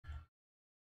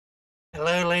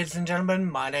Hello ladies and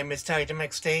gentlemen, my name is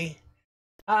TitanXD,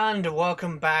 and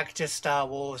welcome back to Star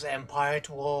Wars Empire at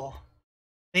War,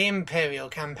 the Imperial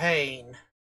campaign.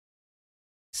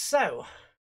 So,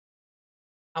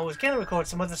 I was going to record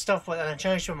some other stuff, but then I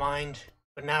changed my mind,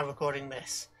 but now recording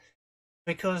this.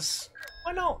 Because,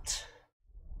 why not?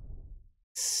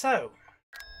 So,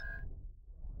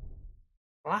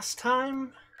 last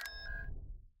time,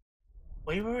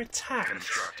 we were attacked.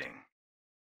 Constructing.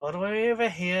 All the way over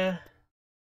here,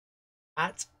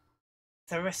 at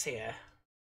Atrocious.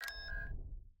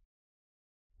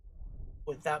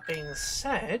 With that being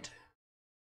said,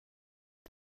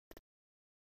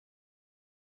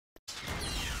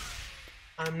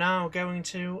 I'm now going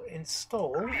to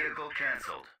install. Vehicle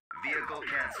cancelled. Vehicle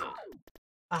cancelled.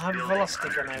 I have a velocity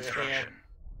gun over here.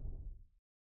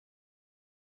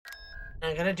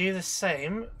 I'm going to do the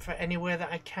same for anywhere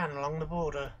that I can along the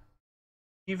border.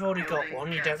 You've already got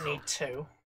one, you don't need two.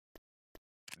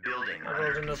 I'll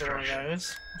build another one of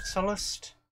those.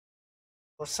 Sullust.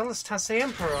 Well, Sullust has the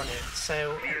Emperor on it,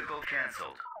 so Vehicle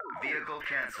cancelled. Vehicle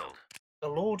cancelled. the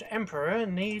Lord Emperor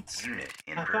needs Unit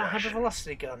in a production.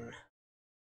 velocity gun.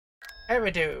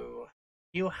 Eridu,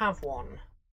 you have one.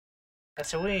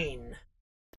 Tatooine.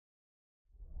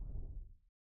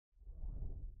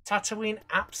 Tatooine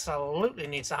absolutely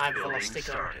needs a high velocity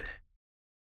gun. Started.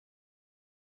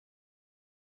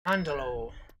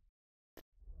 Mandalore.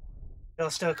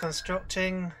 You're still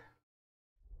constructing.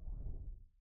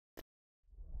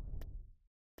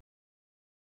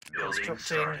 Building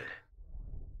Constructing.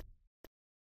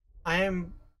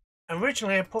 started.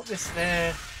 Originally I put this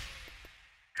there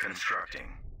Constructing.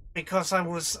 because I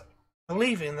was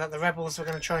believing that the rebels were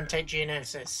going to try and take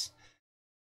Geonosis.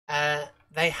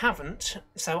 They haven't,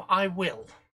 so I will.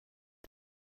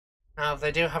 Now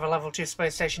they do have a level 2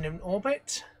 space station in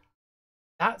orbit.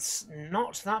 That's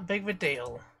not that big of a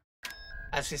deal.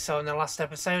 As you saw in the last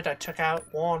episode, I took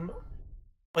out one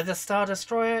with a Star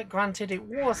Destroyer. Granted, it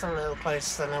was a little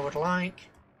closer than I would like,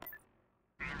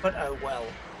 but oh well.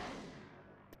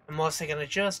 I'm also going to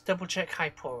just double check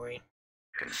Hypori.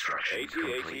 Construction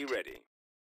complete. ready.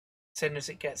 As soon as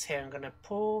it gets here, I'm going to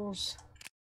pause.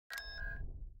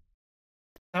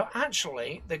 So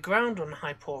actually, the ground on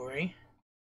Hypori,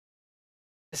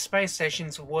 the space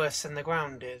station's worse than the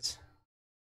ground is.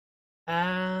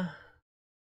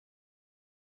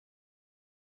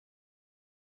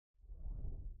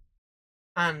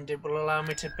 And it will allow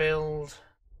me to build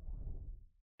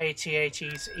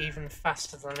AT-ATs even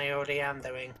faster than I already am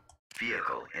doing.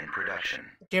 Vehicle in production.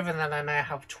 Given that I now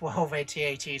have 12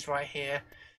 AT-ATs right here,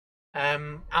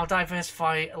 I'll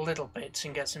diversify a little bit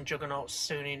and get some Juggernauts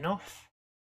soon enough.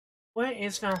 Where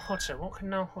is Nalhutta? What can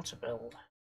Nalhutta build?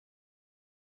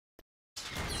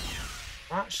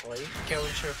 I'm actually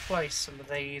going to replace some of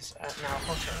these at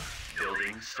Nalhutta.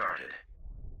 Building started.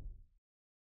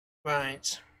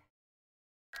 Right.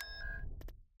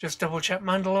 Just double check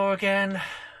Mandalore again.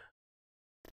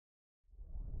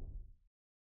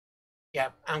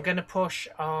 Yep, I'm going to push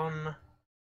on.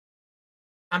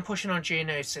 I'm pushing on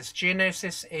Geonosis.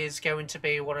 Geonosis is going to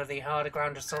be one of the harder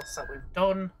ground assaults that we've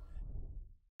done.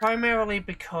 Primarily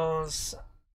because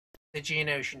the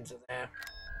Geonosians are there.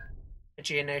 The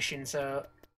Geonosians are.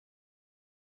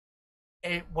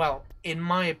 Well, in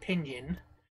my opinion,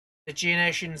 the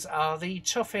Geonosians are the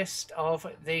toughest of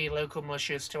the local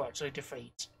militias to actually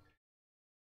defeat.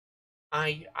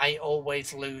 I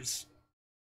always lose.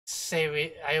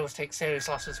 I always take serious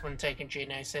losses when taking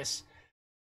Geonosis.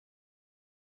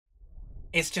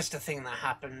 It's just a thing that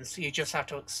happens. You just have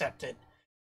to accept it.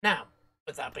 Now,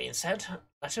 with that being said,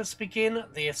 let us begin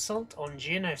the assault on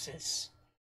Geonosis.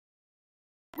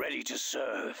 Ready to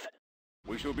serve.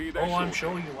 We shall be there. Oh, I'm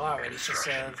sure you are ready to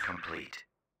Construction serve. complete.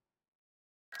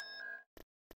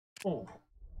 Oh,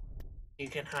 you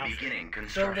can have Beginning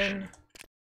construction. building.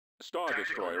 Star Tactical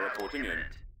Destroyer battle reporting in.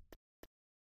 imminent.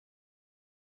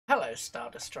 Hello, Star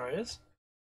Destroyers.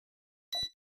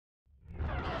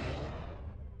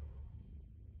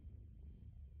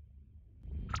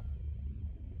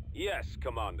 Yes,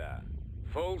 Commander.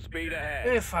 Full speed ahead.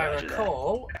 If I Roger that.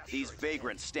 recall, These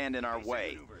vagrants stand in our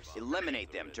way.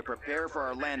 Eliminate them to prepare for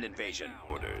our land invasion.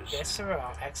 Orders. yes, there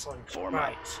are. Excellent. Form up.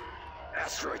 Right.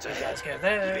 Asteroids You ahead. guys go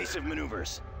there. Evasive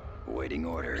maneuvers. Awaiting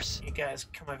orders. You guys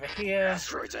come over here.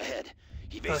 Asteroids ahead.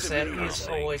 Because Evasive there maneuvers. is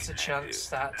always a chance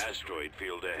that Asteroid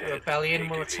field ahead. the Rebellion Take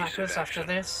will evasive attack us after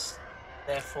action. this.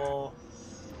 Therefore,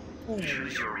 ooh,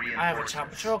 Choose your I have a Champ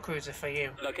reinforcements. Patrol Cruiser for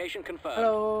you. Location confirmed.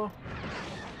 Hello.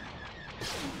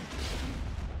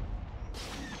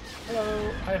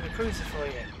 Hello, I have a cruiser for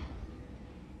you.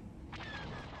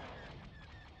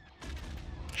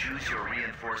 Choose your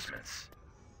reinforcements.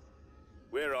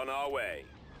 We're on our way.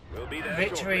 We'll be there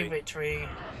Victory, shortly. victory,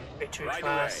 victory Right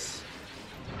class.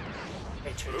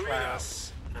 Victory Moving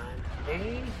class. And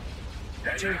the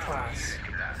victory class.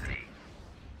 Capacity.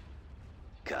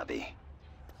 Copy.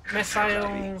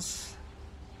 Missiles.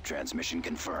 Transmission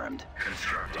confirmed.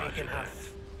 Construct. You can have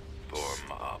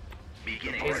Form up.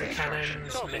 Beginning laser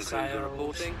instructions. cannons,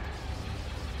 missiles,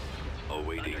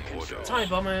 Awaiting orders. TIE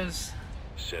bombers.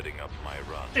 Setting up my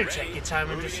run. Do take your time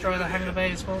and destroy the hangar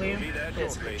bays, will you?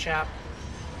 There's a good chap.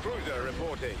 Cruiser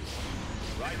reporting.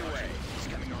 Right away. He's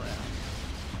coming around.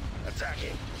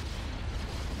 Attacking.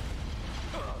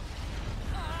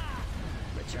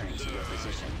 Returning to your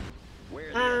position. Where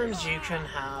are the And others? you can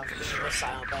have the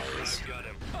missile bays. Got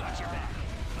him. Watch your back.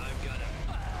 I've got him.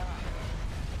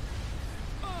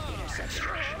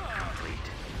 Construction complete.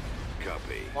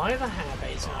 Copy. Why are the hangar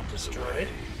bays not destroyed?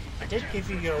 I did give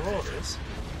you your orders.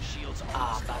 Shields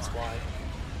Ah, almost that's gone. why.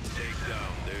 Take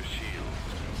down their shield.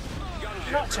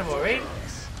 Gunship. Not to worry.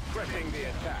 Prepping the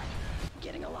attack.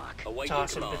 Getting a lock.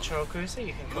 Tartan Patrol Cruiser,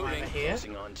 you can come over here.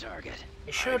 Closing on target.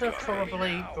 It should have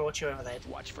probably brought you over there.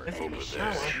 Watch for If enemy it-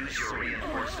 shields. oh well. Choose your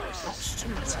reinforcements. Not to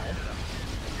matter.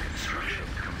 Construction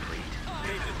complete.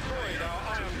 They destroyed our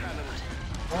ion cannons.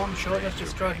 Oh, I'm sure they've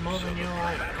destroyed more than your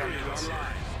iron cannons.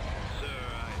 Online. Sir,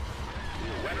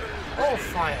 weapons. All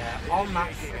fire on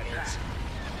that frigate.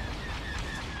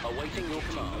 Awaiting your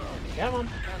command. Come on.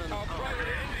 Our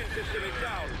primary engine system is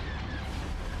down.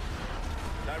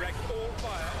 Direct all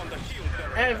fire on the shield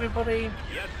turret. Everybody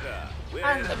Yes, sir. We're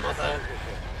and in the mother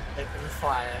open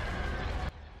fire.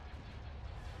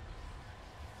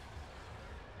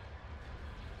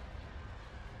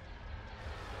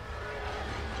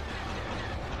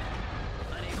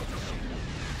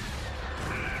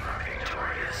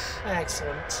 Victorious.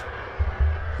 Excellent.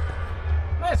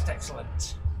 Most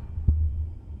excellent.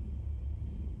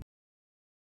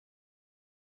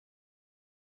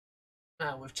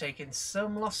 Now we've taken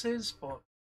some losses, but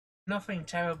nothing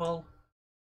terrible.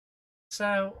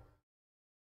 So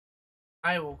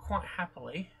I will quite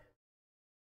happily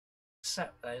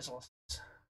accept those losses.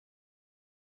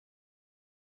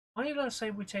 Why did I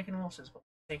say we've taken losses, but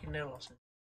we've taken no losses?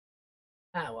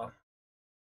 Ah well.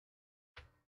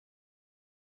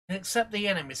 Accept the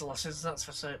enemy's losses, that's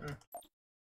for certain.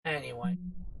 Anyway.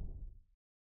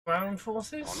 Ground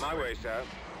forces? On my way, sir.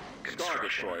 Star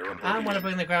Destroyer And reporting. when I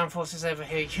bring the ground forces over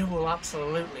here, you will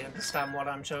absolutely understand what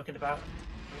I'm talking about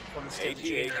when it comes to the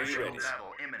AT-AT Geonosis. ready.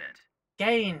 Battle imminent.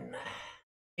 Gain.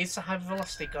 Is the high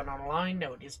velocity gun online?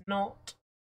 No, it is not.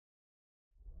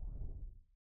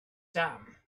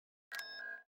 Damn.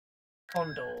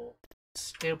 Condor.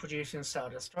 Steel producing Star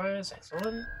Destroyers,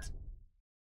 excellent.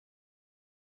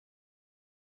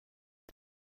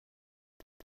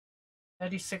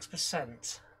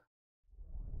 %.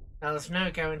 Now there's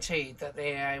no guarantee that the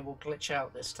AI will glitch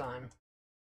out this time.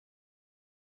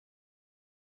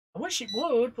 I wish it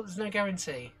would, but there's no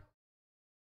guarantee.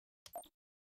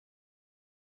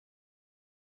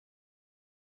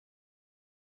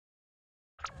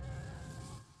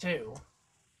 Two.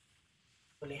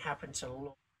 Will it happen to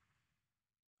look?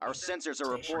 Our sensors are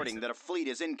reporting that a fleet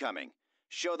is incoming.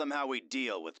 Show them how we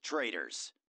deal with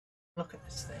traitors. Look at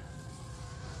this thing.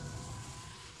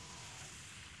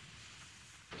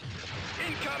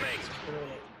 Incoming!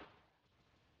 Brilliant.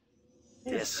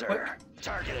 Yes, sir.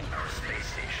 Targeting. Our space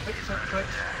station Quick, is quick, under quick.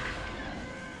 attack.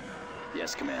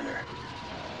 Yes, Commander.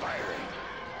 Firing.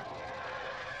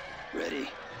 Ready.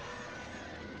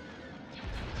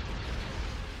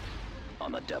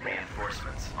 On the double.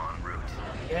 Reinforcements en route.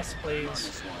 Yes, On please.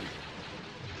 this one.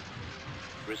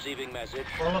 Receiving message.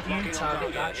 All of you Locking on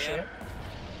target that here. ship.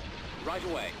 Right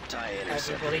away. TIE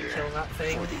interceptor Everybody here. kill that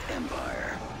thing. For the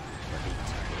Empire.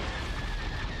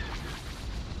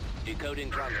 Decoding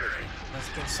transmission. As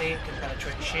you can see, it can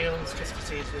penetrate shields just to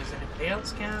see if there's anybody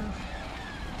else can.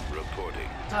 Reporting.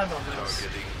 TIE bombers.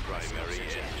 Targeting primary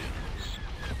engines.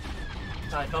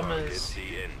 TIE Target bombers.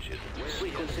 the engines.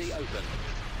 Frequency open.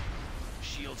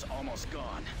 Shields almost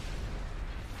gone.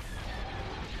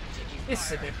 This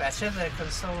is a bit better. They're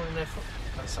consolidating their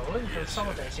forces a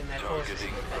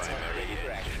Targeting bit better. primary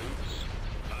engines.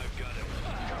 I've got him.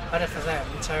 Better for them,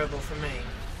 terrible for me.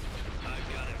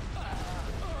 I've got him.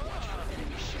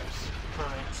 Enemy ships.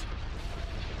 Right.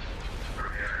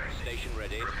 Preparing. Station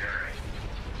ready. Preparing.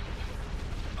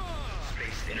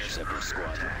 Space station Interceptor under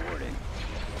squad attack. reporting.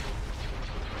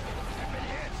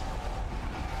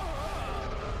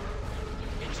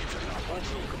 Engines are not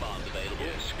Control command available.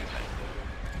 Yes, Commander.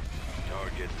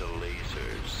 Target the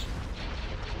lasers.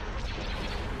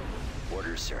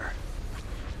 orders, sir.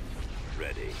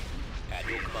 Ready. At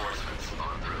your command. Reinforcements en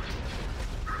route.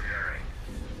 Preparing.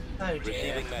 Oh dear,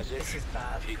 Receiving message. this is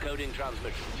bad. Decoding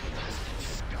transmission.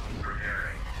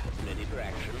 Preparing. Ready for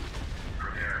action.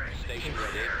 Preparing. Station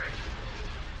ready.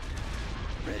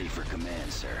 Ready for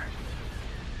command, sir.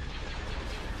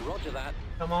 Roger that.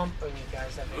 Come on, bring you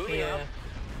guys over Moving here. out.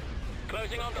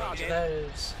 Closing on Go to target.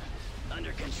 those.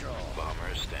 Under control.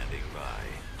 Bomber standing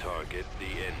by. Target the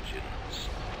engines.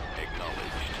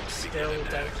 Acknowledged. Still Begin don't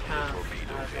attack on have the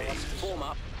torpedo velocity. base. Form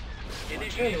up. Really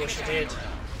Initiating wish I attack. did.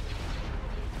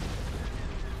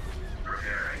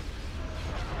 Preparing.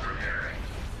 Preparing.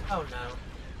 Oh no.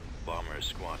 Bomber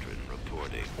squadron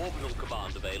reporting. Orbital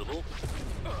command available.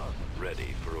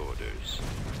 Ready for orders.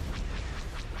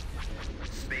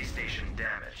 Space station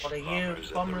damaged. What are you, Bombers at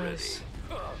the bombers?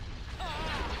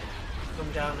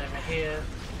 Come down over here.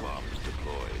 Bombs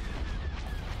deployed.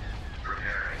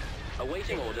 Preparing.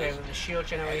 Awaiting Take orders. care of the shield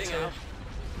Heading generator. out.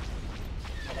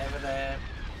 Get over there.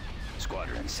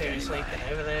 Squadron Seriously, standing by.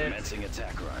 get over there. Commencing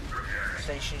attack run.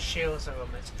 Station shields are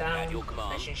almost down. At your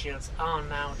command. Station shields are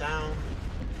now down.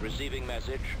 Receiving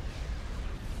message.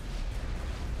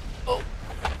 Oh,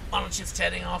 launch is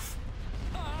turning off.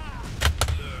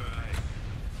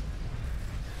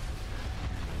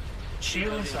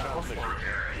 Shields are offline.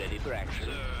 Ready for action.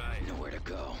 Nowhere to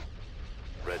go.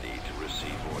 Ready to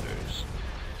receive orders.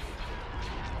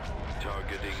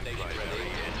 Targeting Station primary ready.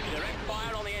 engine. Direct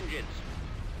fire on the engines.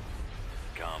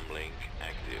 Comlink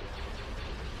active.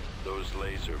 Those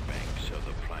laser banks are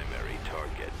the primary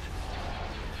target.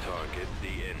 Target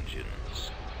the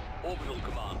engines. Orbital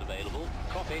command available.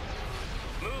 Copy.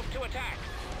 Move to attack.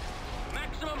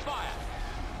 Maximum fire.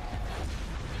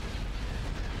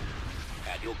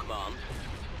 At your command.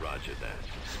 Roger that.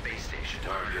 Space station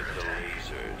Target under the attack.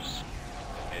 lasers.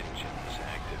 Engines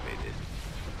activated.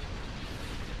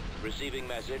 Receiving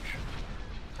message.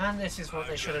 And this is what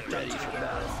they should have done to begin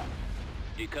with.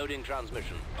 Decoding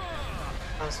transmission.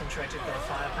 Concentrated their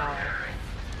firepower.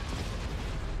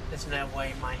 There's no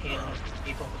way my healing can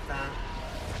keep up with that.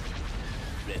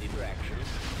 Ready for action.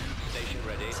 Station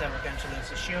ready. So we're going to lose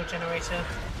the shield generator.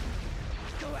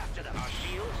 Go after them. Our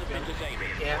shields have been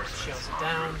disabled. Yeah, shields are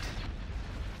down.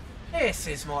 This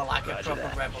is more like a Roger proper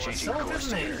that. rebel Changing assault, course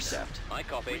isn't to it? intercept. I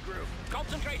copy.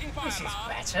 Concentrating This is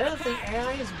firepower. better. The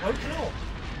AI has woken up.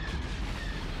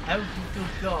 Oh, good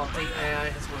God, the AI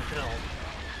has woken up.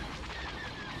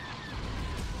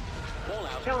 Fall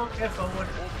out. Come on, go forward.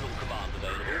 Orbital command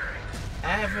available.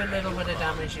 Every little bit of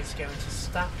damage is going to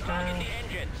stack Target down. the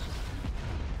engines.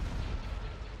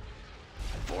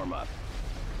 Form up.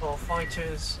 Four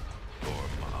fighters.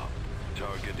 Form up.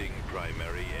 Targeting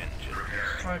primary engine.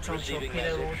 Proton Receiving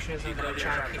torpedo message. launchers. I'm going to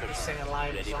try and keep this thing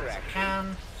alive as Ready long for as I action.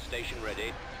 can. Station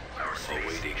ready. Our space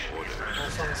Awaiting station orders.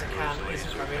 As long as I can. Those Isn't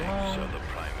laser very banks long. are the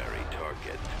primary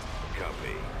target.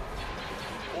 Copy.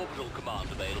 Orbital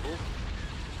command available.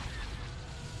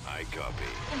 I copy.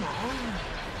 Come on.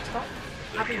 Stop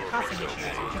The having pathing torpedo issues.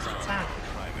 base Just is attack. the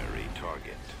primary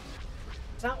target.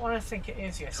 Is that what I think it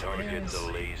is? Yes, it Target is. the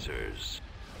lasers.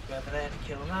 Go over there to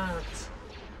kill that.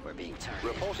 We're being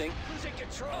targeted. Reporting. Losing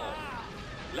control.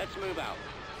 Let's move out.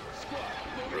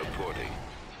 Reporting.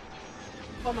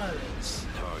 Bombers.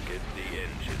 Target the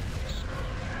engines.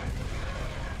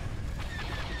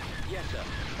 Yes, sir.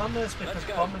 Bombers because Let's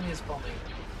go. bombing is bombing.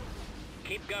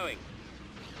 Keep going.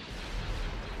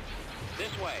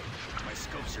 This way. My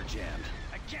scopes are jammed.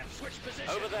 I can't switch position.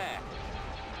 Over there.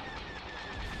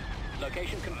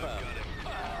 Location confirmed.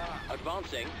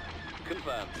 Advancing.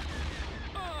 Confirmed.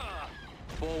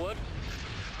 Forward.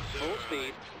 Full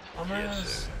speed. Bombers. Yes,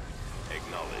 sir.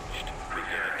 Acknowledged.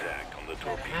 Begin attack on the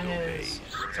torpedo Hangers. base.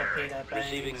 Torpedo base.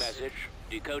 Receiving message.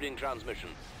 Decoding transmission.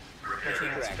 Getting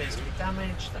Ready for that space action. to be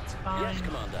damaged. That's fine. Yes,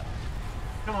 Commander.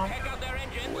 Come on. Check out their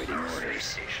engines. Waiting Space orders.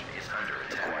 station is under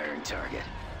attack. Acquiring target.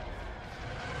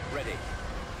 Ready.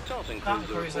 Tartan Tartan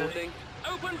cruiser cruiser. reporting.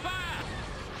 Open fire!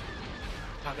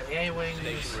 Target the A-wings.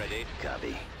 Station ready.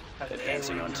 Copy. Target the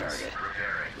Advancing on A-wings. target.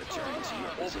 Preparing. Returning to your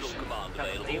Orbital position. command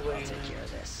Target the available. I'll A-wings. take care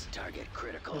of this. Target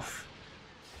critical. Oof.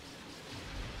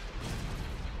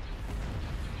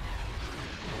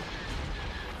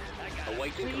 Awaiting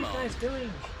What are you command. guys doing?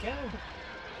 Go.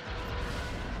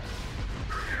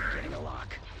 Getting a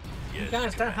lock. You Yes,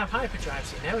 guys don't Commander. have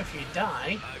hyperdrives, you know. If you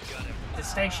die, the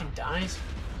station dies,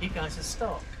 you guys are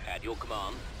stuck. At your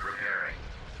command. Preparing.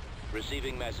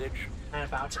 Receiving message. I'm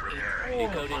about to eat all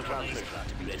of Decoding my money.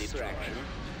 transmission. Ready for action.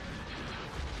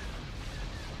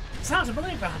 It's hard to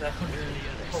believe I had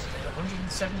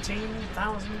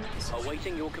 117,000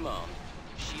 Awaiting your command.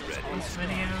 Ready. on this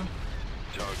video.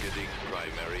 Targeting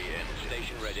primary engine.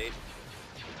 Station ready.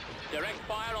 Direct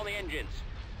fire on the engines.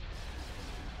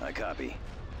 I copy.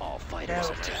 All fighters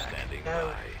Go. attack. Standing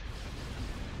Go. by.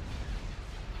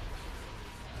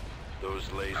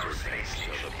 Those laser tanks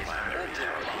are the primary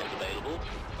target. Available.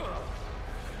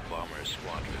 Bomber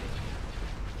squadron.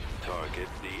 Target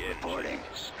the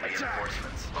engines.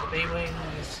 Reinforcements.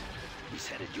 B-wings. He's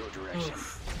headed your direction.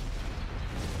 Oof.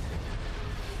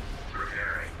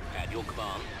 Repairing. At your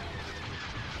command.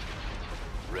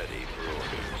 Ready for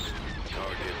orders.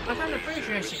 Target the I don't laser.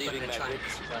 appreciate you putting a Receiving tank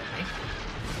message. by me.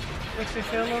 Makes me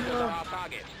feel Lasers are unloved. our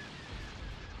target.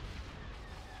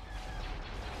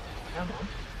 Come on.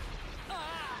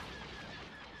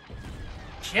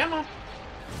 Come on.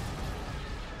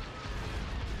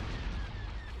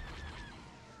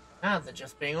 Now they're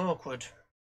just being awkward.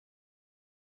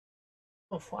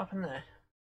 Oh, what happened there?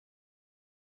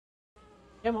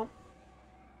 Come on.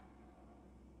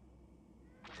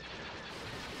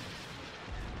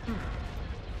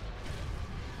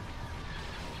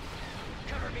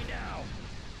 Cover me now.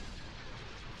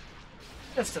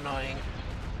 Just annoying.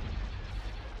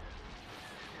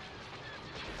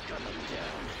 Gun them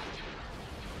down.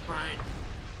 Right.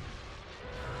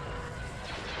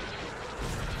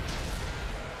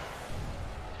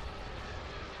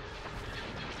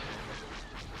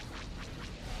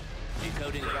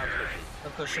 Decoding transmission.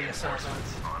 They're pushing us out.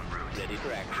 En route. Ready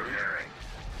for action. Repairing.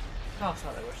 Oh, I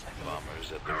thought they were attacking.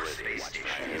 Bombers at the Our ready. space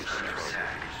station is under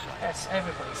attack. Yes,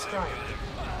 everybody strike.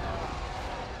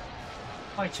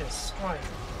 Fighters strike.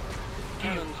 You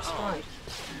Cannons strike.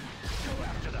 Go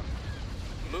after them.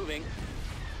 Moving.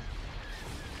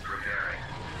 Repairing.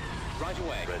 Right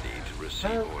away. Ready to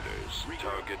receive No. orders.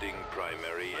 Targeting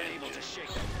primary Unable to engines.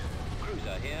 shake them.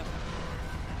 Cruiser here.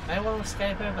 They won't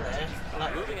escape over there.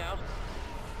 Like, Moving out.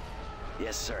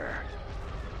 Yes, sir.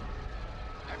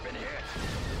 I've been hit.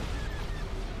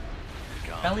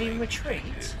 belly Comlink retreat.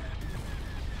 detected.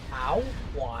 Ow?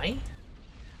 Why?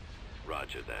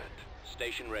 Roger that.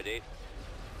 Station ready.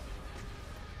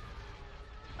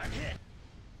 I'm hit.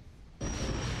 The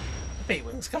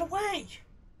B-wings got away.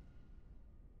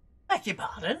 Beg your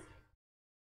pardon.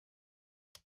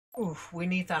 Oof, we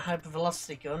need that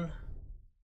hypervelocity gun.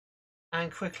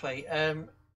 And quickly.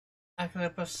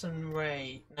 Agabus and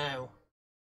Ray. No.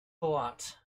 For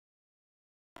what?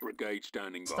 Brigade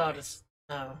standing by. Stardust.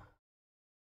 No.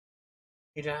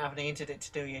 You don't have an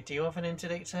interdict, do you? Do you have an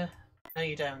interdictor? No,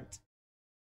 you don't.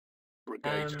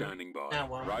 Brigade Um, standing by. now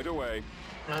what? Right away.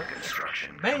 No.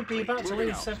 Construction Maybe complete. about to Moving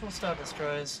lose out. several Star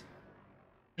Destroyers.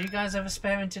 You guys have a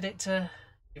spare interdictor?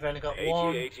 You've only got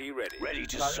one. AT ready. Ready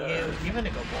to Like serve. you've only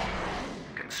got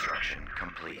one. Construction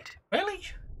complete. Really?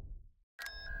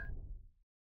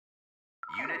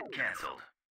 Unit cancelled.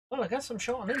 Well, I guess I'm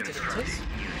short on interdictors.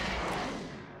 Constructing unit.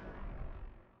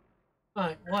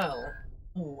 Right, well.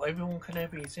 Ooh, everyone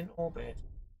Kenobi is in orbit.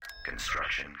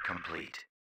 Construction complete.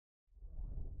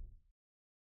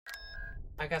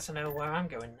 I guess I know where I'm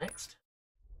going next.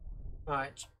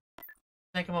 Right.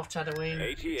 Take them off Tatooine.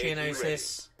 AT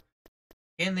Geonosis.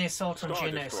 In the assault on Star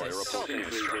Destroyer Geonosis. reporting.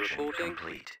 Construction reporting.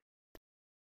 complete.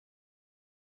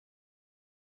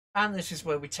 And this is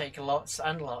where we take lots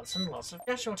and lots and lots of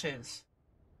casualties.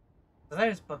 For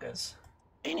those buggers.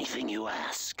 Anything you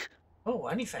ask. Oh,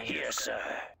 anything. Here, sir.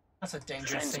 That's a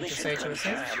dangerous thing to say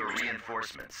Transmission to us. confirmed. Your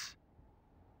reinforcements.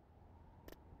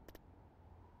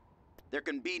 There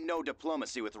can be no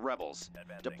diplomacy with rebels.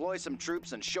 Deploy some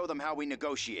troops and show them how we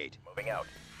negotiate. Moving out.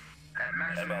 At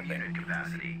maximum unit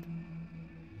capacity.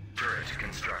 Turret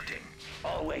constructing.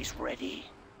 Always ready.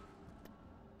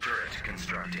 Turret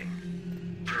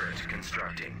constructing. Turret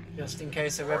constructing. Just in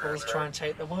case the rebels try and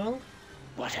take the world.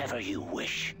 Whatever you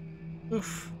wish.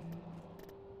 Oof.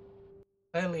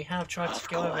 Clearly have tried to Of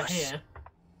go over course. here.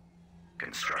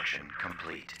 Construction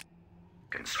complete.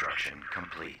 Construction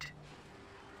complete.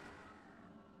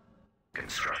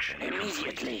 Construction complete.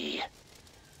 Immediately.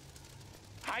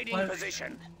 Hiding Well-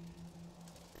 position.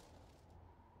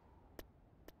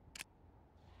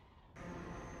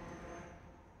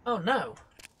 Oh no.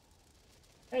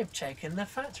 They've taken the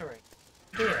factory.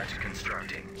 Here. Turret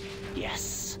constructing.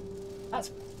 Yes.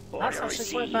 That's Order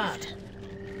actually quite bad. received.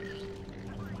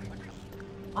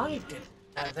 I didn't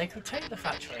know they could take the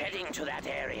factory. Heading to that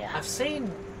area. I've seen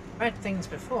red things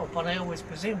before, but I always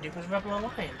presumed it was Rebel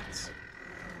Alliance.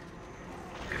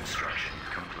 Construction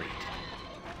complete.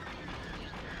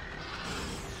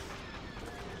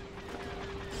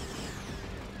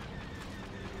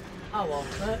 Oh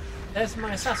well, there's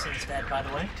my assassins dead, by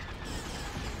the way.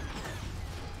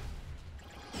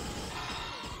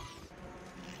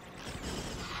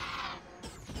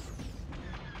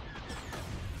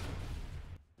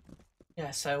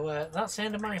 Yeah, so that's the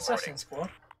end of my assassin squad.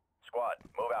 Squad,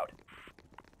 move out.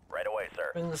 Right away,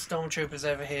 sir. Bring the stormtroopers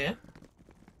over here.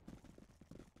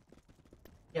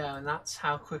 Yeah, and that's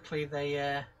how quickly they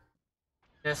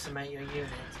Decimate your unit.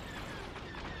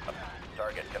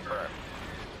 Target confirmed.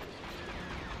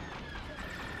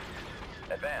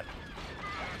 Advance.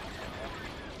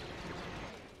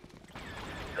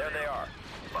 There they are.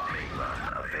 Bombing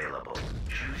run available.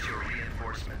 Choose your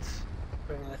reinforcements.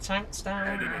 Bring the tanks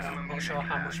down. I'm not sure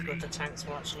how much good the tanks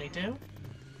will actually do.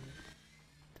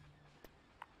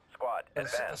 Squad,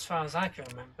 As advance. far as I can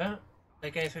remember, they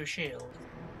go through shield.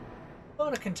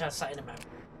 But I can test that in a moment.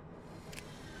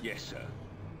 Yes, sir.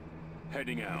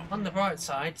 Heading out. On the bright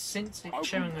side, since it's Open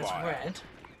showing us fire. red,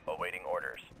 Awaiting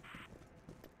orders.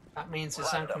 that means the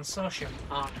Sound Consortium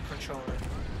aren't controlling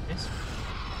this.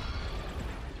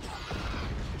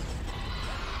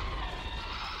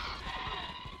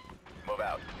 Move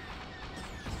out.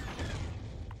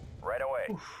 Right away.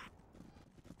 Oof.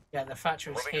 Yeah, the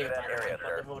factory's Moving to here, that by the way, area, but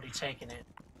sir. they've already taken it.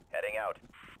 Heading out.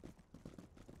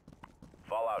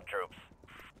 Fallout troops.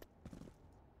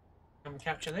 Can we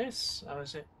capture this? Or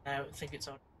is it? No, I think it's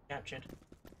already captured.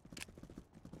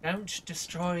 Don't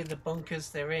destroy the bunkers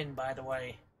they're in, by the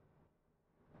way.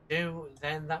 Do,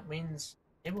 then that means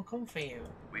they will come for you.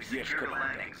 We've Yes, secured a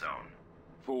Commander. landing zone.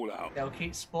 Fallout. They'll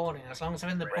keep spawning. As long as they're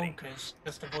in the Ready. bunkers,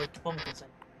 just avoid the bunkers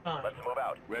and fine. Let's move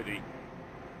out. Ready.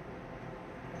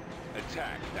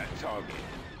 Attack that target.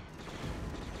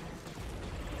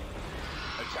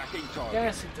 Attacking target.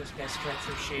 Yes, it does go straight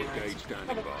through shields. Brigade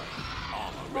standing by.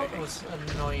 Armor What ready. was an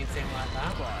annoying thing like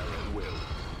that? Fire at will.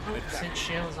 Since Attack.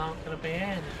 shields aren't going to be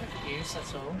in use,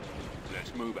 that's all.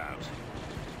 Let's move out.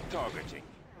 Targeting.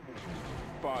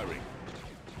 Firing.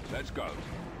 Let's go.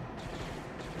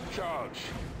 Charge.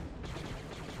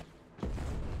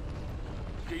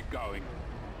 Keep going.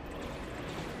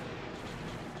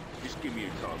 Just give me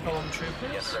a target. Column troopers.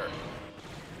 Yes, sir.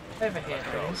 Over here,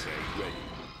 please. Okay, ready.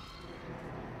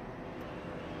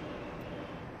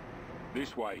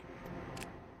 This way.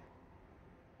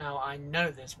 Now I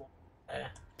know there's one there.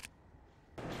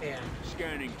 Here.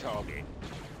 Scanning target.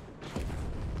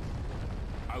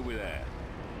 Over there.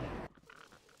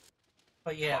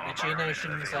 But yeah, the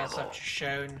Geonosis, as I've just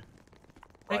shown,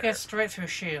 they Roger. go straight through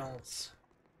shields.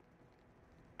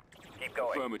 Keep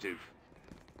going. Affirmative.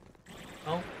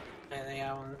 Oh, there they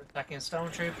are attacking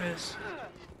stormtroopers.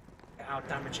 Look how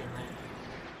damaging they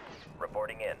are.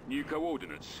 Reporting in. New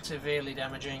coordinates. Severely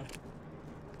damaging.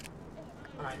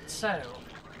 Right, so,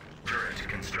 Turret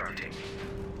constructing.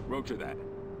 Roger that.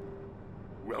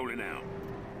 Rolling out.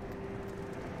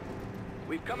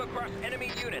 We've come across enemy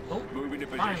units. oh, Moving to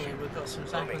finally position. we've got some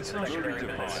Sound Moving to Consortium Moving to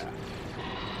going. fire.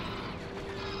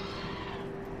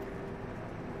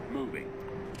 Moving.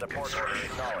 Support order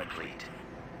Construction acknowledged. complete.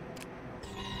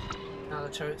 Now the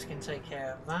turrets can take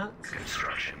care of that.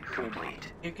 Construction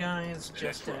complete. You guys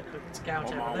just do a quick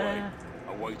scout On my over way. there.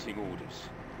 Awaiting orders.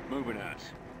 Moving out.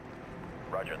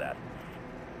 Roger that.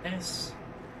 This.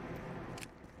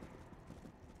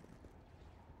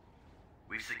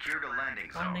 We've secured a landing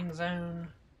zone. Landing zone.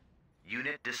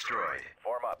 Unit destroyed.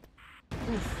 Form up.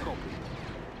 Oof. Copy.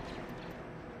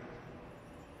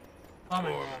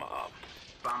 Bombing Form run. up.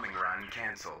 Bombing run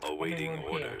cancelled. Awaiting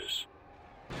Anyone here? orders.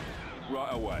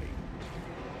 Right away.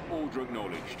 Order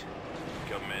acknowledged.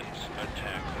 Commence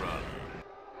attack run.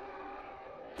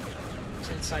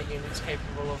 Since that unit's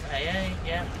capable of AA,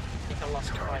 yeah, I think I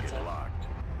lost a Target fighter. locked.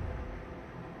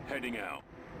 Heading out.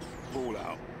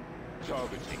 Fallout.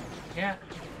 Targeting. Yeah,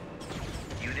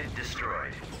 Unit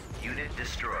destroyed. Unit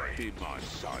destroyed. In my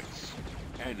sights.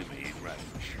 Enemy in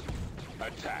range.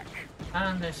 Attack.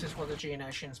 and this is what the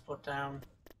Geonosis put down.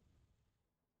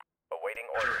 Awaiting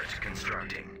orders. Turret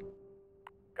constructing.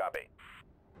 Copy.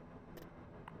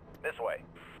 This way.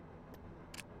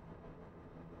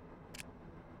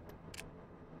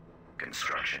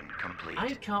 Construction complete.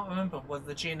 I can't remember whether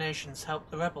the Geonosis helped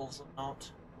the rebels or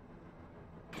not.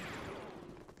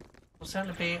 It'll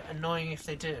certainly be annoying if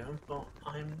they do, but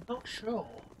I'm not sure.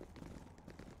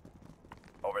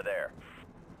 Over there.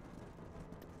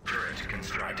 Turret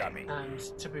constructing. Copy. And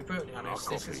to be brutally honest,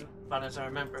 this copy. is as bad as I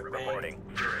remember it being. Reporting.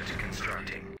 Turret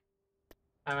constructing.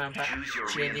 I remember Choose your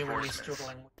genuinely reinforcements.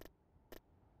 struggling.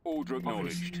 Order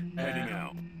acknowledged. Heading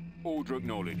out. Order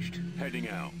acknowledged. Heading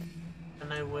out.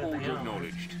 I know where they Order are.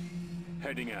 acknowledged.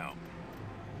 Heading out.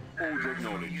 Order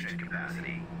acknowledged. Unit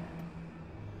capacity.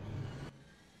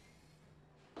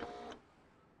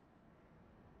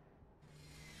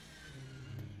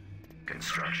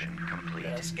 Construction complete.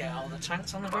 Let's get all the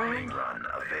tanks on the Bombing ground.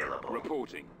 run available.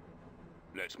 Reporting.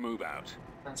 Let's move out.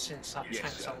 And since that Yes,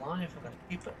 tank's sir. alive, we're going to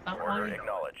keep it that Order way.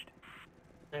 acknowledged.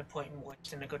 No point in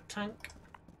wasting a good tank.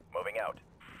 Moving out.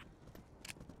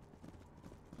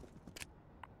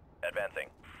 Advancing.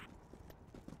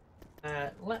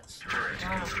 Let's Turret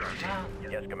that, constructing.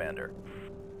 that. Yes, Commander.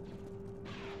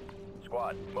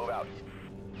 Squad, move out.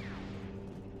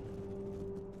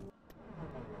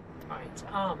 Right,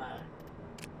 armor.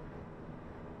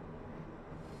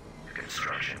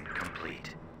 Construction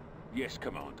complete. Yes,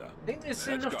 Commander. I think there's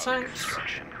Let's enough go. tanks.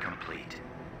 Construction complete.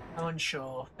 I'm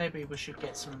unsure. Maybe we should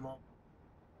get some more.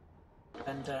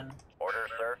 And then, Order,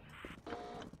 sir.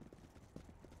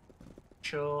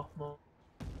 sure, more.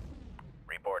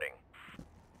 Reporting.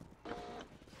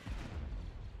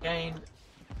 Again,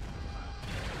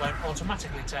 won't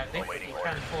automatically target it, but you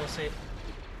can force it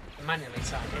to manually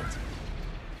target.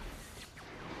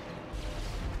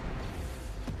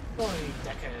 Boy,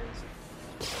 deckers.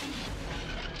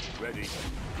 Ready.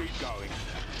 Keep going.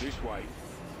 This way.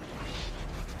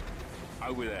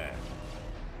 Over there.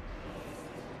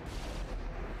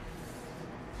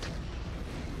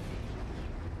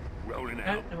 Rolling No,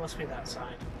 out. it must be that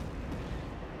side.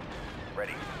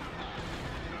 Ready.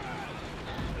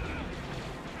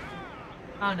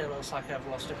 And it looks like I've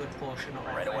lost a good portion of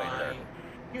Right away, my sir.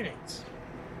 units.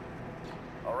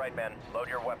 All right, men. Load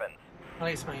your weapons. At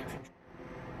least my infantry.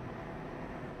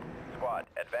 Squad,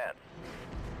 advance.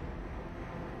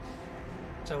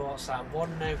 So what's that?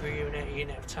 One Naboo unit, a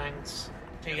unit of tanks,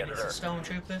 2 Yes, units of sir.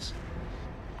 stormtroopers.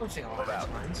 Something along Move those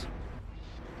out. lines.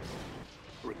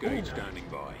 Brigade Ooh. standing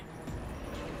by.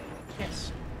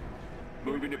 Yes.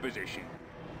 Move into position.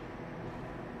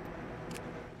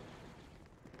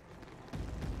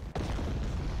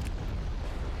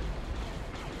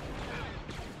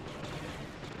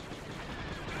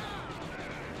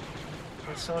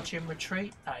 Consortium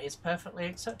retreat, that is perfectly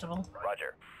acceptable.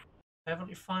 Roger.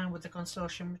 Perfectly fine with the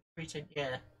consortium retreating.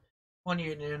 Yeah. One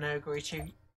unit in agree to.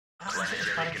 That was as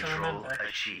bad Planetary as I control remember.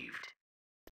 achieved.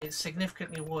 It's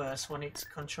significantly worse when it's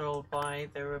controlled by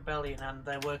the rebellion and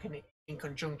they're working in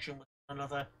conjunction with one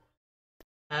another.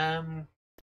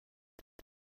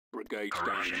 Brigade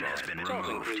Corruption standing has by. been Tartan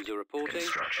removed. cruiser reporting.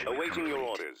 Construction Awaiting your complete.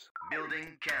 orders. Building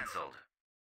cancelled.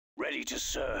 Ready to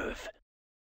serve.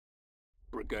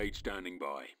 Brigade standing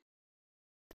by.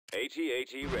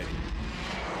 AT-AT ready.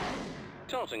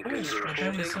 Tartan Oh, cruiser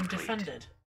rebellion reporting. some defended.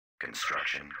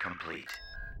 Construction complete.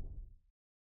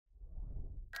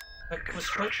 Quick,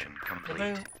 Construction complete.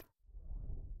 Naboo.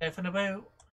 Go for Naboo.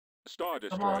 Star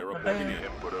Come on, Destroyer reporting Naboo. in.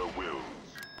 Emperor wills.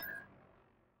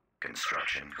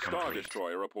 Construction Star complete.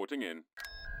 Destroyer reporting in.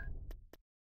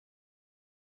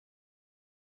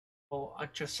 Or I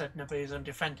just said Naboo's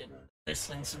undefended. There's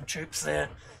some troops there.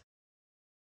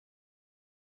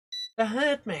 They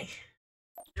heard me.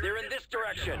 They're in this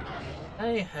direction.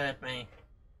 They heard me.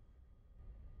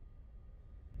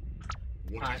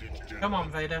 Right. Come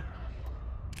on, Vader.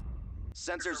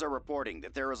 Sensors are reporting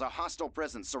that there is a hostile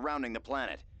presence surrounding the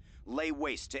planet. Lay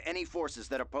waste to any forces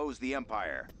that oppose the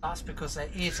Empire. That's because there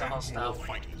is a hostile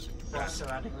force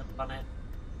surrounding the planet.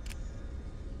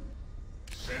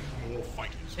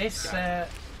 This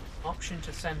option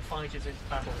to send fighters into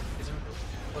battle isn't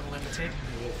unlimited.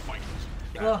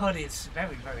 Blood is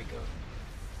very, very good.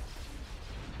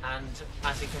 And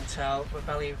as you can tell,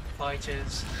 Rebellion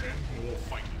fighters,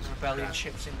 Rebellion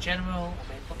ships in general,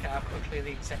 I mean, look at how quickly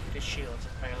the Executive shields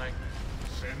are failing.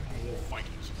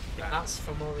 That's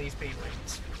from all these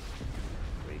B-wings.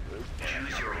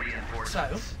 Choose your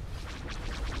reinforcements.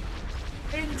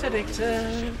 So,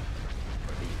 Interdictor!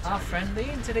 Our friend the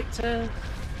Interdictor!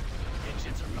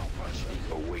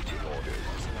 Awaiting orders.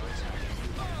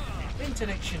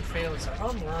 Interdiction fields are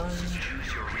online.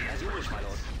 Choose your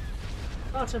reinforcements.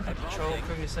 Button for patrol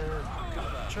cruiser.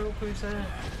 Patrol cruiser.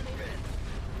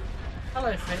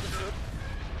 Hello, Fitz.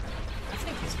 I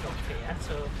think he's got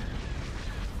Fiat, or...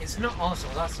 It's not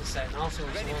Oswald, that's the same. Oswald's the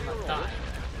one that died.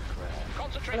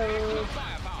 Hello.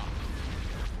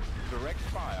 Direct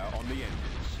fire on the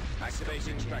engines.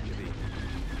 Activating strategy.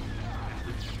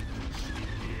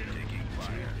 Taking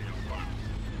fire.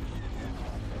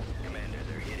 Commander,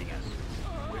 they're hitting us.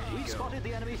 We spotted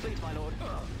the enemy fleet, my lord.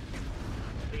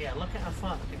 But yeah, look at how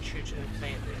far they can shoot at the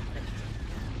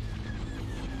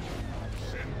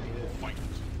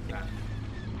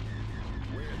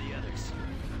Where are the others?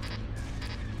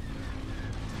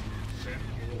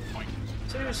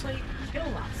 Seriously, kill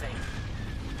that thing.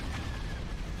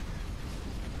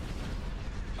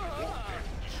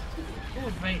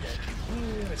 Lord Vader,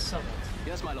 you are summoned.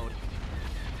 Yes, my lord.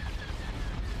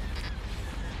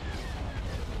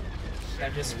 So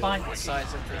despite the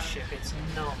size of this ship, it's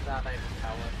not that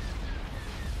overpowered.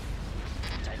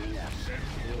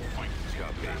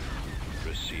 Copy.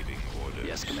 Receiving orders.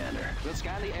 Yes, Commander. We'll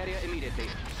scan the area immediately.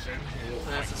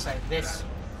 And as I say, this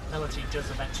ability does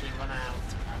eventually run out.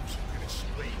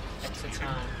 Takes the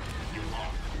time.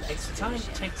 Takes the time,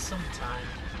 takes some time.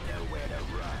 Nowhere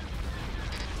to run.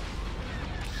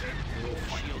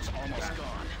 Shield's almost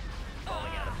gone.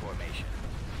 Falling out of formation.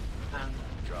 And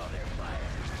Draw their fire.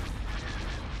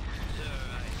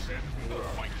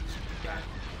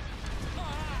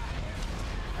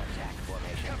 Attack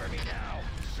formation. Cover me now.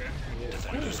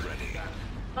 Defenders ready.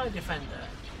 TIE Defender.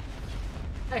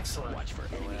 Excellent. Watch for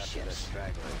enemy ships.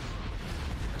 Stragglers.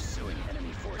 Pursuing enemy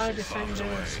TIE forces.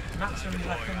 Defenders, maximum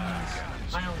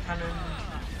weapons, ion cannon,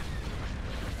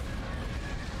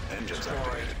 Engines destroy.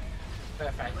 activated.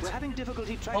 Perfect. We're having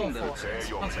difficulty All tracking them. forces,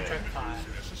 your concentrate fire.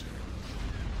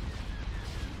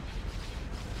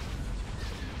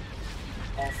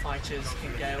 All fighters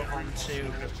can go onto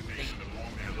the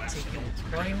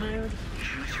deploy mode.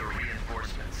 Choose your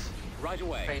reinforcements. Right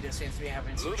away. Vader seems to be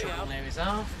having some Moving trouble out. near his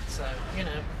aft, so, you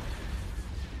know.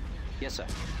 Yes, sir.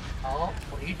 Oh,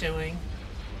 what are you doing?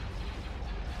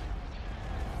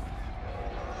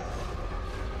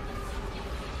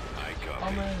 I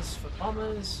copy. Bombers for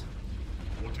bombers.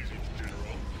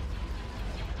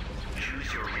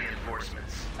 Choose your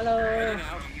reinforcements. Hello! Heading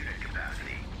out. Unit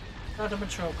capacity. Not a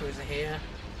patrol cruiser here.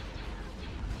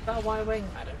 Is that a Y-Wing?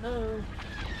 I don't know.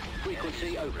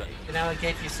 Frequency open. You know, I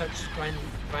gave you such grand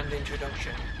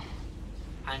introduction,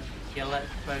 and you let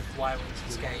both Y-Wings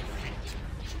escape.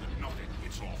 Nothing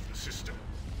gets off the system.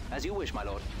 As you wish, my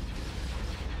lord.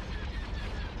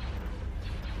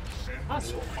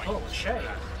 That's full of shade.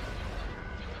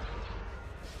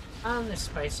 And this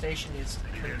space station is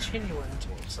continuing to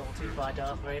be assaulted by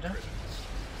Darth Vader.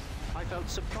 I felt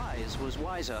surprise was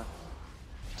wiser.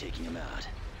 Taking him out.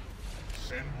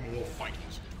 Send more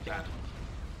fighters to battle.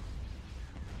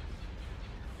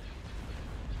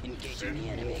 Engaging the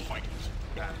enemy. Fighters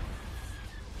to battle.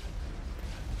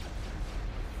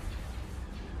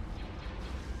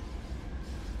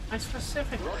 I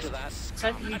specifically Roger that.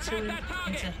 sent you Attack two that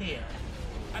target. into here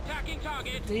Attacking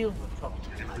target. to deal with problems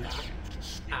like that.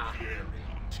 Ah.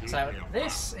 So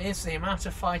this is the amount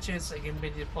of fighters that can be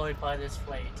deployed by this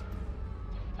fleet.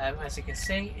 As you can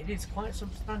see, it is quite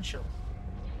substantial.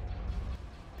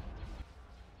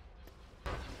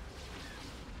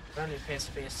 There only appears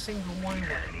to be a single Y-Wing.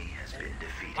 Enemy has been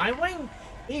defeated. Y-Wing?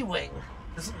 E-Wing?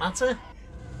 Doesn't matter.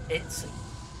 It's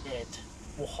dead.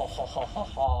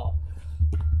 Mwahahaha.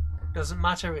 Doesn't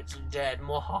matter, it's dead.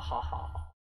 Mwahahaha.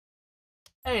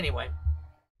 Anyway,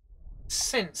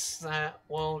 since that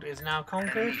world is now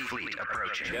conquered, Enemy fleet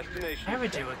approaching. Destination.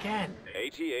 Eridu again.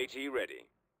 AT-AT ready.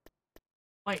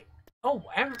 Wait. Oh,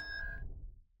 I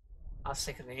was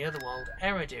thinking the other world.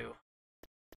 Eridu.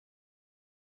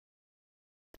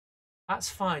 That's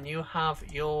fine. You have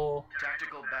your.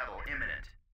 Tactical battle imminent.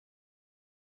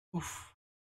 Oof.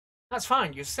 That's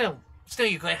fine. You still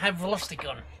you got a high velocity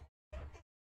gun.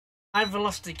 High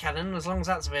velocity cannon, as long as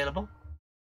that's available.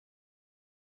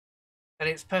 And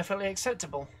it's perfectly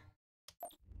acceptable.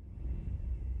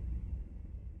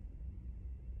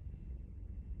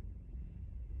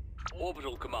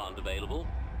 Orbital command available.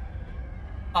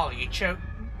 Oh, you choke.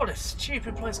 What a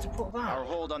stupid place to put Our that.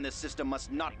 hold on this system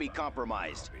must not be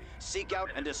compromised. Seek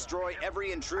out and destroy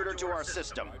every intruder to our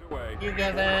system. Away. You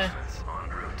go there. En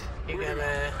route. You go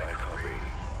there. I copy.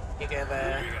 You go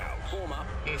there. Moving out. Form up.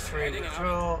 You through Heading the out.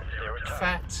 draw.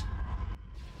 Fat.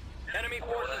 Enemy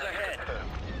forces ahead.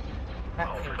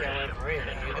 That can go over here.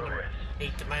 You're going to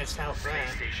need the most help there.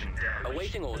 Space station damaged.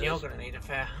 Awaiting And you're orders. going to need a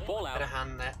fair Fallout. bit of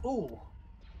hand there. Ooh.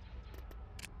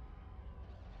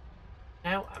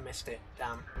 No, I missed it.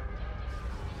 Damn.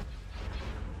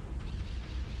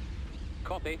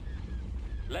 Copy.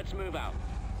 Let's move out.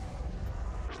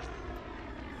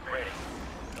 Ready.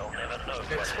 They'll never know.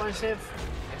 Good explosive.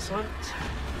 Excellent.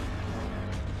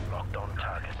 Locked on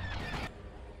target.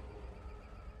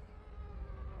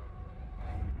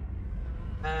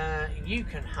 You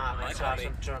can have I a copy.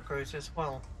 Sergeant Drug Cruise as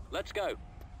well. Let's go.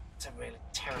 It's a really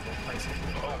terrible place to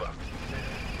put Over.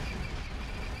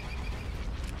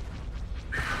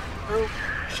 Oh,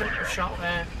 shouldn't have shot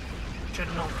there. Should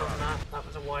have not done that. That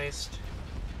was a waste.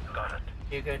 Got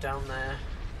it. You go down there.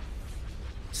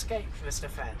 Escape, Mr.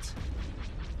 Fett.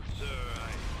 Sir,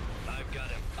 I've got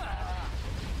him.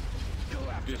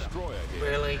 Destroyer here.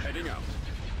 Really? Heading out.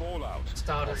 Fallout.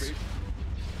 Stardust.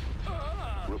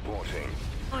 Copy. Reporting.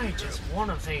 Why does one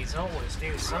of these always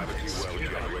do something Gravity well stupid?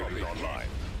 generators online.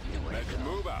 Let's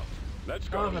move out. Let's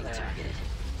Go go. over there.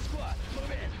 Squad,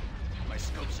 move in. My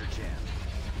scopes are jammed.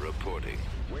 Reporting.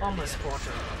 Bomber's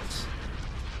quarters.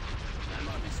 I'm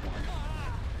on this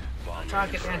one.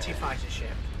 Target the anti-fighter ship.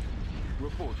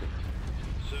 Reporting.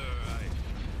 Sir,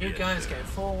 You guys go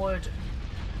forward.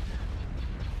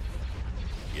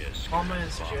 yes.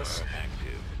 Bombers just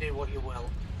Active. do what you will.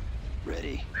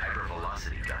 Ready.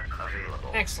 Hypervelocity gun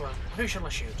available. Excellent. Who shall I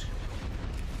shoot?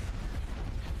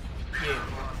 You.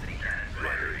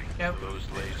 Ready. Yep. Those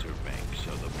laser banks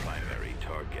are the primary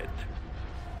target.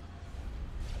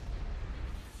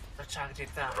 I targeted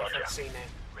that if I'd seen it.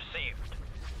 Received.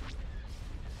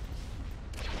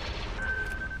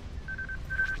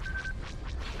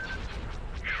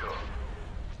 Sure.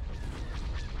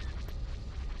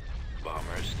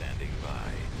 Bomber standing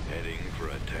by, heading for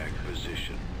attack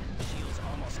position. Shield's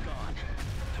almost gone.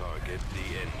 Target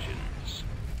the engines.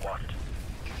 What?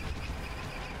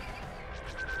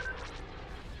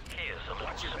 Here's a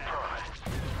little surprise.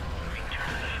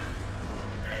 Vtuber.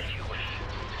 As you wish.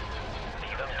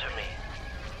 Leave them to me.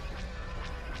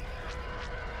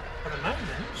 For the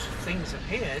moment, things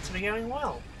appear to be going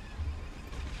well.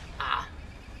 Ah,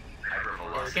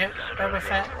 there we go. Boba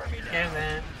Fett, go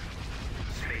there.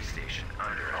 Space station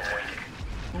under attack.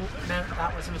 Oh, no,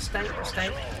 that was a mistake.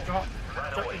 Drop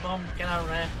your bomb. Get out of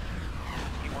there.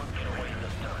 You won't get away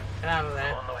this time. Get out of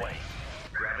there. On the way.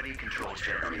 Gravity control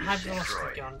generators Have you lost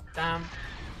destroyed. the gun? Damn.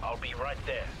 I'll be right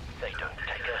there. They don't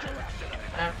take us.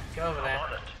 No, go over I'm there.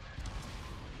 on it.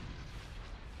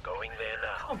 Going there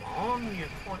now. Come on, you're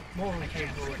quite more than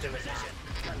capable of doing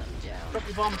that. Run them down. Drop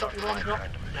your bomb, drop.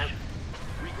 No.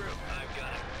 Regroup. I've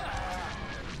got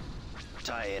it.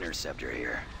 TIE interceptor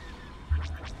here.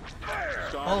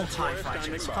 All TIE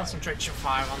fighters, concentration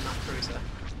fire on that cruiser.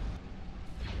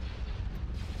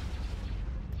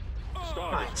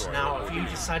 Right, now have you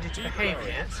decided to behave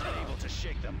yet? Able to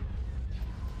shake them.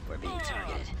 We're being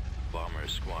targeted. Bomber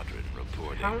squadron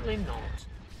reporting. Apparently not.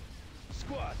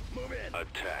 Squad, move in.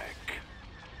 Attack.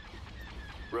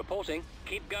 Reporting.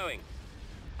 Keep going.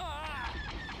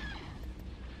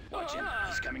 Watch him.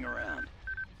 He's coming around.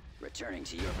 Returning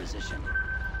to your position.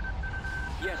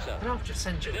 Yes, sir. I'm gonna have to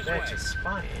send you This there way. to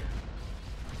spy it.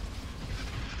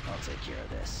 I'll take care of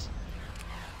this.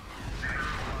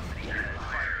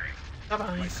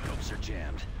 Bye-bye. My scopes are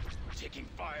jammed. Taking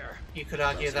fire. You could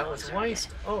argue that was a waste,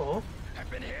 or I've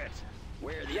been hit.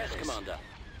 Where are the Yes, others? Commander.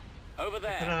 Over you could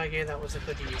there. argue that was a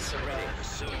good use of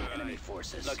Pursuing enemy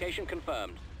forces. Location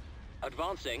confirmed.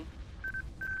 Advancing.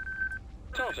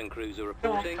 Tartan cruiser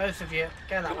Come on, reporting. both of you,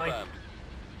 go that way. Confirmed.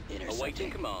 Intercepting.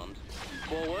 Awaiting command.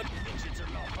 Forward. Engines are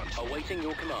malfunctioning. Awaiting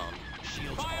your command.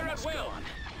 Shields Fire at almost will. gone.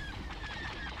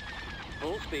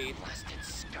 Full speed. Blasted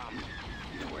scum.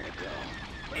 Nowhere to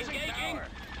go. Engaging.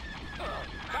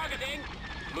 Targeting.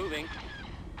 Moving.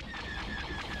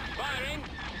 Firing.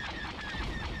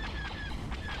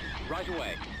 Right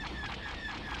away.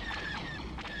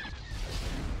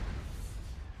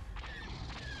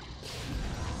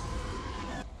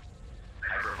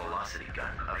 Hypervelocity gun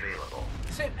available.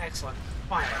 Is it? Excellent.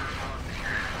 Fire.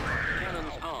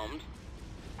 Cannons armed.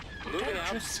 Moving Don't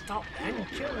out. just stop and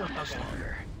kill the bugger.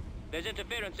 Longer. There's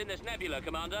interference in this nebula,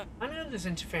 Commander. I know there's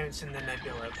interference in the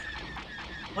nebula.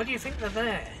 Why do you think they're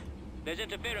there? There's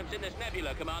interference in this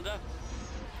nebula, Commander.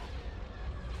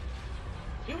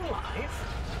 You alive?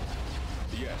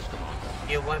 Yes,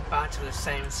 Commander. You went back to the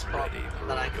same spot Ready for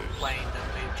that I orders. complained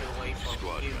and moved you away from.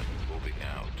 Squadron You moving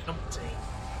out. numpty.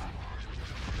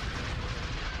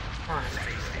 Fire.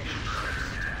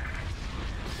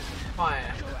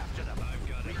 Fire.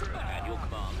 At your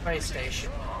command. Space station.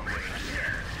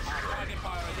 Target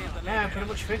fire is in the Yeah, I pretty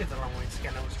much figured the long range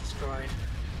scanner was destroyed.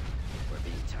 We're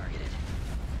being targeted.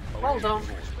 Well done.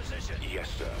 Yes,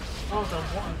 sir. Well done.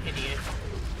 What an idiot.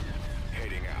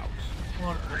 Heading out.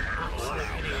 What an absolute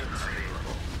idiot.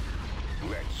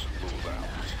 Let's move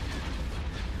out.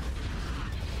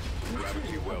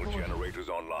 Gravity well generators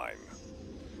online.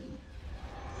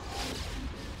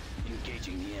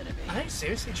 Engaging the enemy. Are they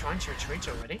seriously trying to retreat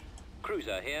already?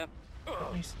 Cruiser here.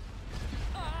 At least.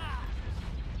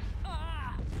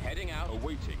 Heading out.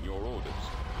 Awaiting your orders.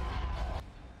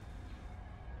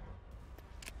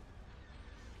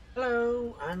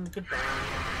 Hello and goodbye.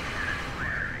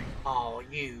 Oh,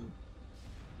 you.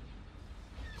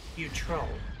 You troll.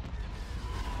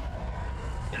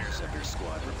 Interceptor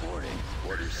squad reporting.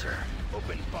 Orders, sir.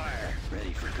 Open fire.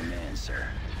 Ready for command, sir.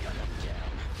 Gun them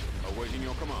down. Awaiting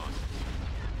your command.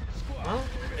 Well,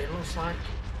 it looks like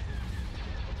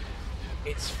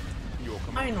it's Your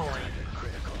command. finally,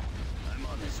 Critical. I'm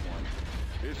on this one.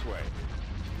 This way.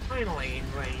 finally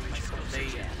in range of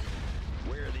the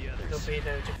Where are the others?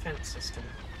 torpedo defense system.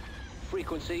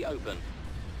 Frequency open.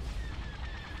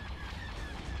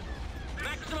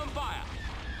 Maximum fire.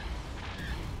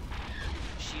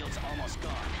 Shield's almost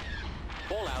gone.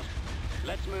 All out.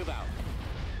 Let's move out.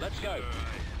 Let's go.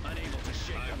 Unable to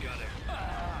shake them. Got it.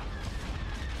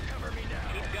 Cover me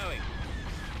now. Keep going.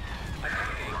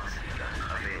 Attacking. Velocity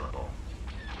gun available.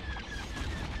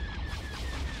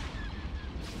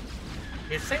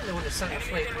 You'd think they would have sent a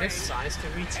fleet this size to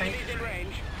retake Enemies in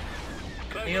range.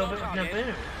 Closing The on orbit of target.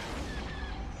 Naboo.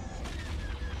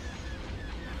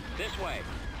 This way.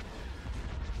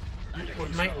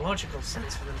 Would make logical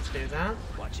sense for them to do that.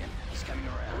 Watch him. He's coming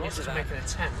around. At least to make an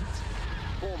attempt.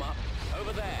 Form up.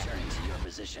 Over there. Turning to your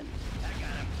position. I got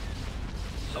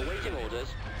him. Awaiting orders.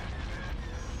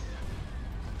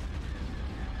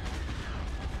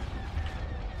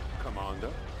 Commander.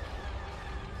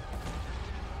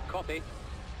 Copy.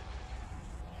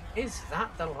 Is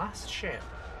that the last ship?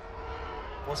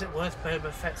 Was it worth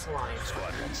Boba Fett's life?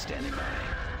 Squadron standing by.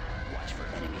 Watch for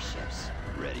enemy ships.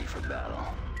 Ready for battle.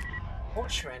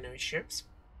 Watch for enemy ships.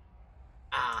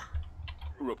 Ah.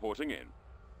 Reporting in.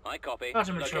 I copy. Not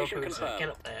a mature Location cruiser. confirmed. Get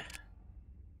up there.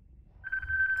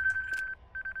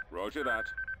 Roger that.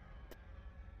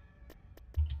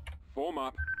 Form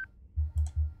up.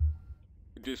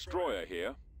 Destroyer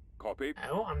here. Copy.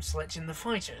 Oh, I'm selecting the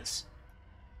fighters.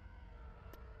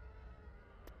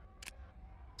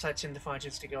 Selecting the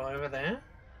fighters to go over there.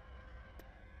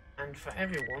 And for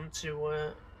everyone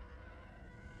to,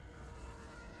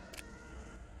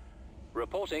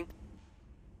 Reporting.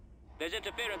 There's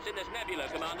interference in this nebula,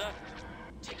 Commander.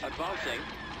 Advancing.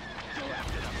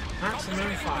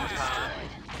 maximum firepower.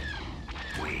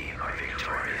 We are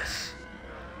victorious.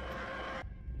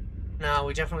 No,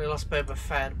 we definitely lost Boba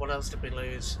Fett. What else did we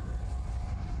lose?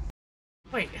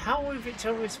 Wait, how are we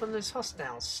victorious when there's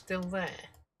hostiles still there?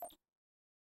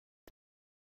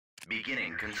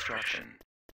 Beginning construction.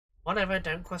 Whatever,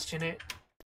 don't question it.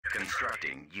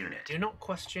 Constructing unit. Do not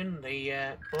question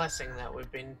the blessing that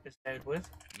we've been bestowed with.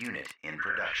 Unit in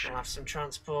production. We'll have some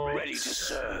transport. Ready to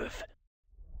serve.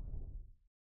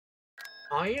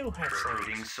 Are you, Hester?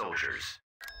 Recruiting soldiers.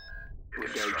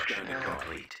 Engage Construction standing by.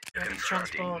 complete. Yeah,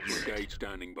 Constructing transport. unit. Engage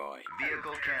standing by.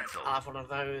 Vehicle cancelled. I'll have one of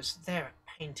those. They're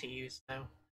a pain to use though.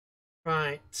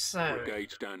 Right, so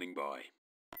Brigade standing by.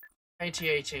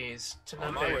 AT-ATs to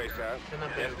On my way, Naboo. sir. To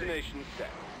Naboo. Destination set.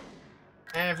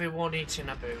 Everybody to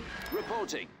Naboo.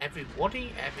 Reporting.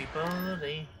 Everybody,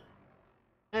 everybody.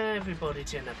 Everybody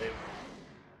to Naboo.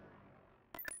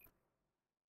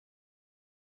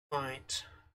 Right.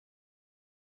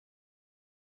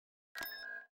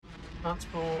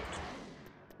 Transport.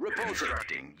 Reporting.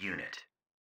 Constructing unit.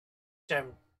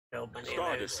 Don't build many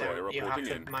Star of those, so Destroyer you have to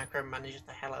reporting in. micromanage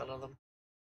the hell out of them.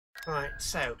 Right,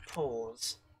 so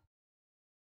pause.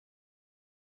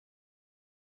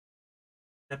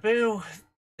 Naboo,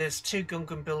 there's two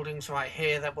Gungan buildings right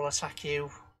here that will attack you.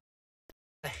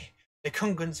 The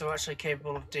Gungans are actually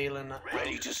capable of dealing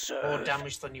Ready to more serve.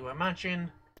 damage than you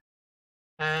imagine.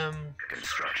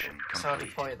 Construction So I'll complete.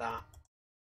 deploy that.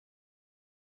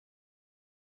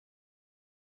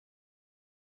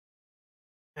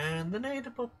 And the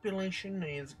native population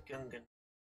is Gungan.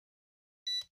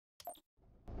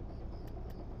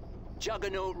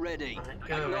 Juggernaut ready. Right,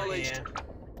 go over Acknowledged. here.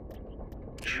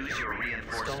 Choose your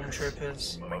reinforcements.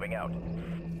 Stormtroopers, Moving out.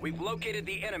 We've located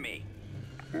the enemy.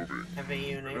 heavy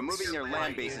units. Removing their land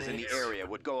light bases in the units. area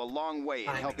would go a long way in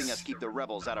Thanks. helping us keep the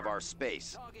rebels out of our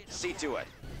space. See to it.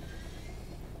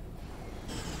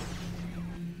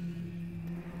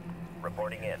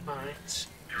 Reporting in. Right.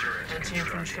 Turret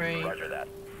Anti-infantry. Roger that.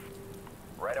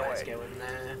 Right Let's away. go in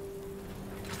there.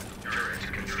 Turret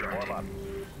Warm constructing. up.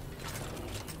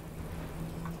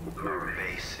 Our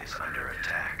base is under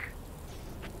attack.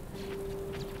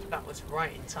 That was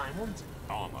right in time, wasn't it?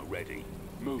 Armor ready.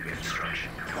 Moving.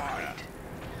 Construction complete.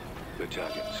 The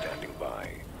target standing by.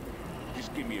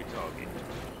 Just give me a target.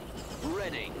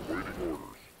 Ready.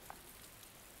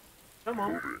 Come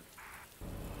on.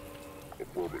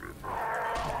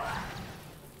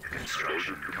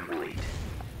 Construction complete.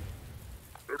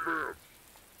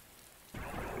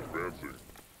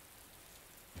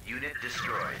 Unit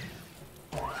destroyed.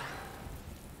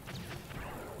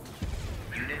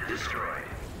 Unit destroyed.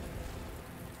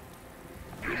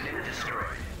 Unit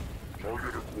destroyed.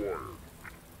 Target acquired.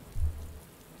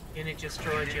 Unit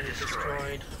destroyed, unit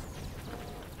destroyed.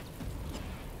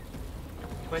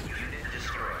 Quick, Unit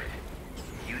destroyed.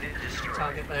 Unit destroyed.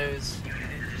 target those. Unit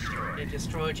destroyed. Unit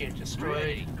destroyed, unit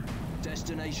destroyed.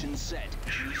 Destination set.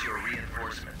 Choose your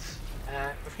reinforcements.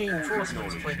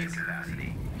 Reinforcements, please.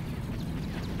 Capacity.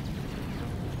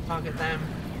 Target them.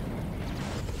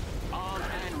 Armed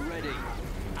and ready.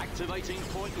 Activating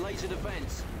point laser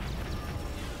defense.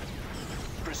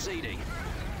 Proceeding.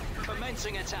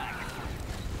 Commencing attack.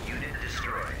 Unit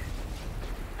destroyed.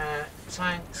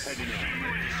 Tanks. Heading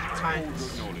out.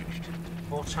 Tanks. Order acknowledged.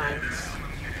 More tanks.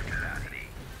 Unit capacity.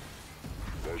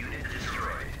 Unit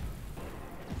destroyed.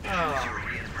 Oh,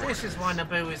 this is why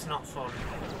Naboo is not fun.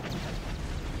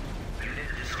 Unit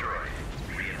destroyed.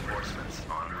 Reinforcements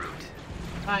en route.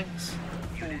 Thanks.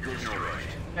 Unit destroyed.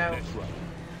 Go. Let's roll.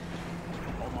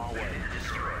 On my way.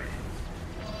 Destroyed.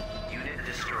 Unit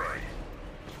destroyed.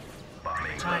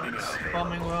 Bombing Titans.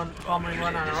 run. Bombing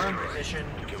run on our own position.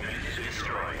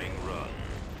 Destroying run.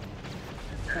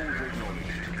 Order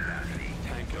acknowledged. Capacity.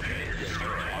 Tank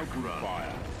ready. Open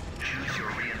fire. Choose your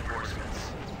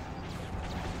reinforcements.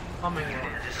 Bombing run.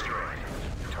 Unit destroyed.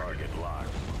 Target locked.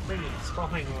 Please,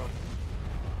 bombing run.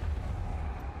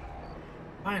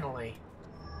 Finally.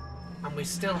 And we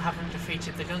still haven't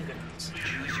defeated the Gungans.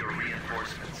 Choose your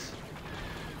reinforcements.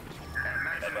 At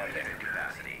maximum unit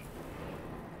capacity.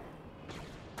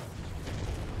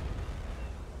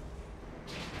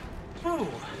 Ooh.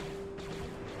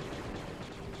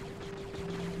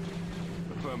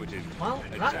 Affirmative. Well,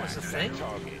 that was a thing.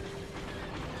 Target.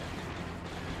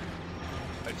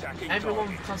 Attacking Everyone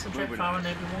target. concentrate Moving fire out. on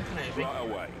everyone can Navy. Right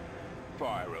away.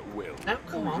 Fire at will. No,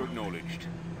 come Order on. acknowledged.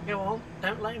 Go on,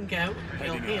 don't let him go.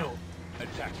 He'll Heading heal. out.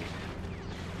 Attacking.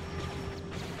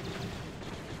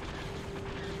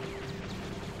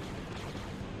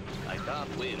 I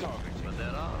can't win, Targeting. but there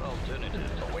are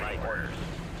alternatives. Awaiting orders.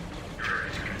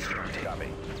 Turret constructed. Copy.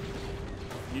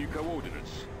 New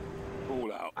coordinates.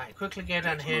 All out. Right, quickly go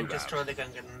down Let's here and move out. destroy the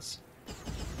Gungans.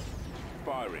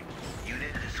 Firing.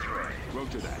 Unit destroyed.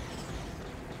 Roger that.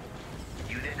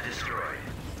 Unit destroyed.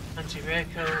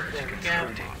 Anti-vehicle, there we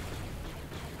go.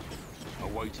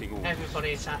 Awaiting orders.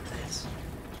 Everybody attack this.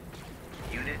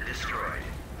 Unit destroyed.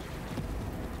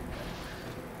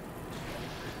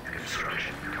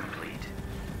 Construction complete.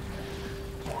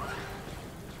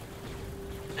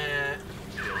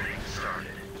 Building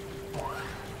started.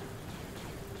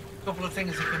 Couple of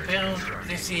things you can build.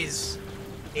 This is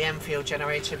the Enfield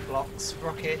generated blocks,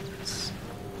 rockets.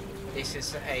 This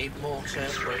is a mortar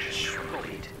which,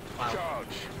 Complete. well, Charge.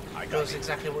 I got does it.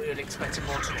 exactly what you'd expect a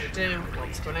mortar to do.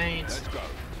 Lots of grenades. Let's go.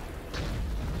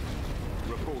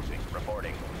 Reporting.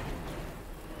 Reporting.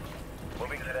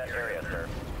 Moving to that area, sir.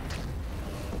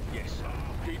 Yes.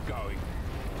 Keep going.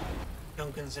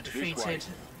 Gungans are This way. defeated.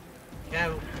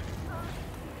 Go.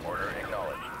 Order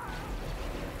acknowledged.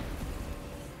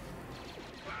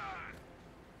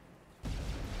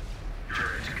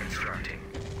 Turret constructing.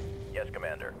 Yes,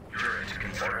 Commander. Turret Order,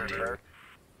 constructing. sir.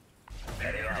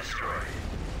 Heading Unit out. destroyed.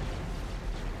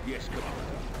 Yes, Commander.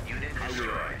 Unit I will.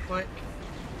 destroyed. Quick.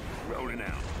 Rolling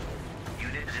out.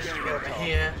 Unit Go destroyed. over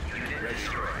here. Unit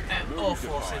destroyed. All Move to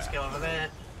forces fire. go over there.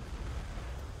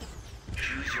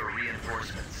 Choose your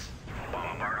reinforcements.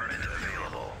 Bombardment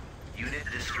available. Unit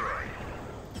destroyed.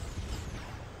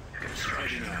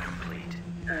 Construction Heading out. complete.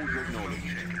 Order acknowledged.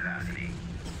 Unit capacity.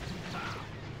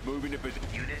 Moving to position.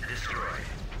 Unit destroyed.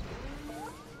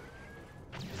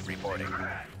 Reporting.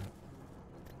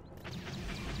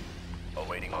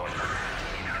 Awaiting orders.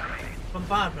 Incoming.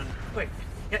 Bombardment. Quick.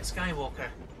 Get Skywalker.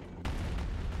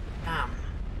 Damn.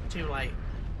 Too late.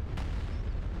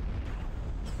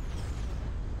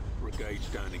 Brigade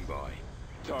standing by.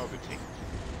 Targeting.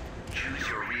 Choose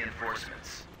your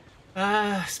reinforcements.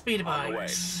 Speeder On the way.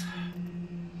 bikes.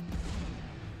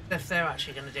 If they're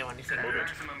actually going to do anything At good.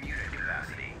 maximum unit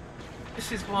capacity.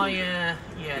 This is why, yeah,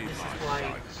 Be this is my why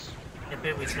sights.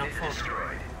 Naboo is not Unit fun.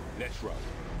 destroyed. Let's roll.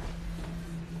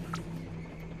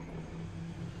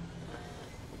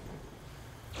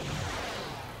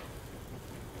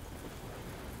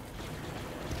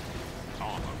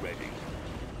 Armor ready.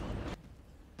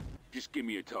 Just give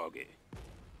me a target.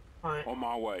 Right, On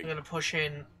my way. I'm going to push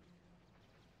in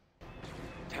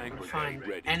Tank and brigade find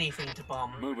ready. anything to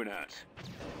bomb. Moving out.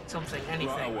 Something, Right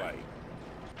anything. away.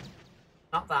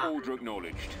 Not that. Order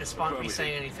acknowledged. Despite me Affirmative.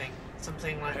 saying anything.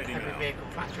 Something like Heading heavy out. vehicle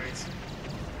factories.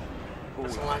 All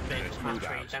That's a out. light vehicle Let's move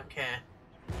factory, out. don't care.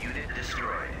 Unit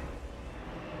destroyed.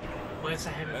 Where's the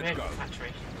heavy Let's vehicle go.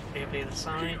 factory? Maybe the other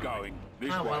side. Keep going.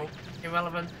 This Oh way. well,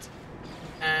 irrelevant.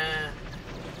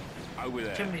 Over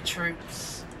there. Too many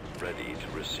troops. Ready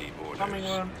to receive orders. Bombing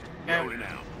run. Go. Rolling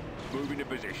out. Moving to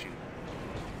position.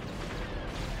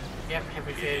 Yep,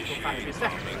 heavy vehicle factory is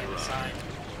definitely the other side.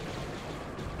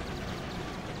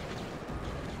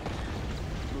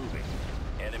 Moving.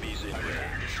 Enemies in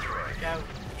range. Destroyed. Go.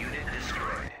 Unit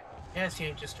destroyed. Yes,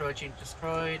 unit destroyed,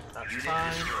 that's Unit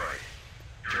fine. destroyed.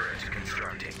 Turret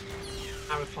constructing.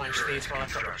 I'll replenish these while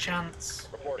I've got the chance.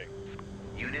 Reporting.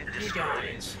 Unit You destroyed.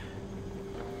 guys.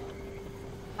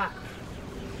 Back.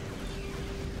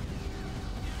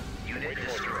 Unit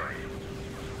destroyed.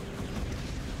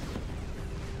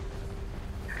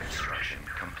 Construction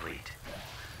complete.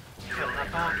 Put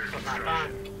that back, put that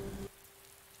back.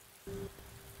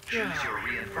 Choose your Right.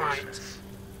 reinforcements.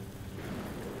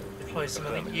 Deploy some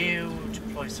of you,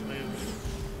 deploy some of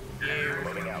you.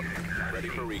 Moving out. Ready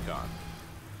for recon.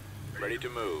 Ready to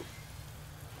move.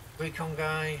 Recon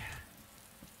guy.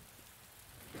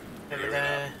 Over Gearing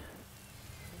there.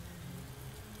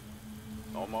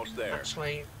 Almost there.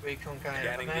 Actually, recon guy over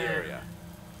Scanning the there. area.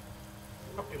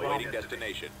 Probably Awaiting wrong.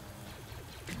 destination.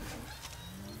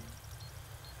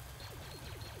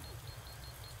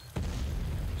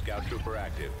 Scout trooper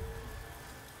active.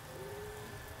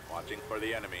 Watching for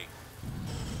the enemy.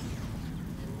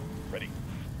 Ready.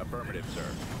 Affirmative, sir.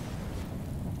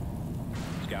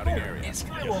 Scouting area. It's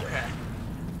Skywalker.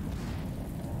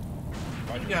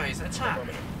 You guys, attack.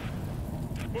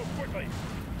 Move quickly.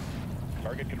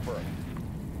 Target confirmed.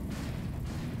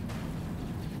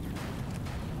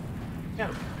 Go.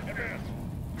 Advance.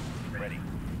 Ready.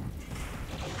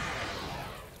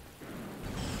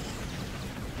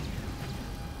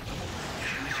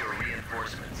 Choose your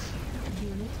reinforcements.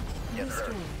 Unit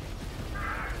destroyed.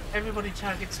 Everybody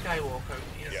target Skywalker.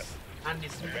 Yes. And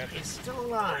he's still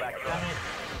alive. Damn it.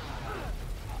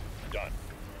 Done.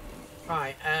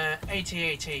 Right,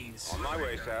 AT-ATs. On my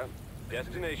way, sir.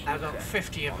 Destination I've got set.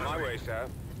 50 of On them. my way, sir.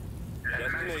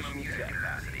 Destination Unit set.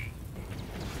 capacity.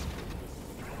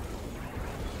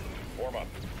 Form up.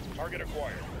 Target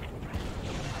acquired.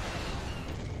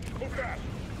 Move fast.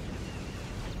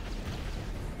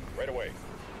 Right away.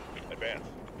 Advance.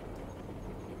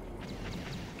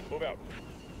 Move out.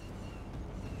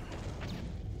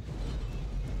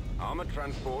 Armored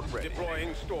transport ready. Deploying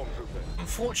stormtroopers.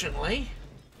 Unfortunately,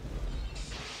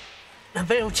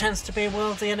 Naboo tends to be a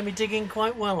world the enemy digging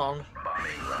quite well on.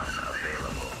 Bombing run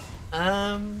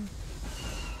available.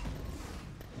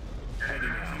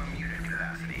 Maximum unit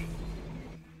capacity.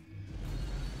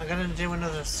 I'm gonna do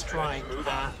another strike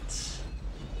at...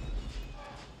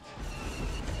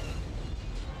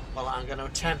 Well, I'm gonna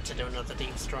attempt to do another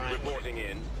deep strike. Reporting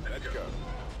in. Let's go.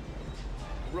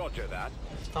 Roger that.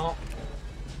 Stop.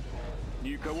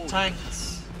 New coordinates.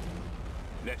 Tanks.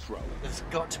 Let's roll. There's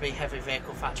got to be heavy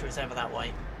vehicle factories over that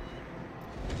way.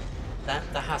 There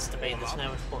has to be. There's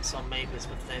no ifs, buts, or maybes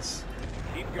with this.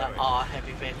 Keep There going. are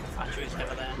heavy vehicle factories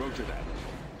over there. Roger that.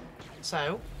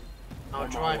 So, I'll On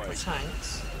my drive way. the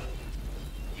tanks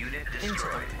Unit into them.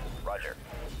 destroyed. Roger.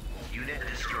 Unit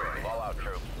destroyed. Fallout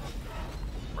troop.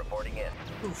 Reporting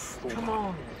in. Oof, come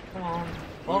on, come on.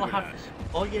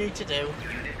 All you need to do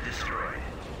Unit destroyed.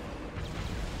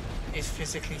 is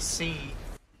physically see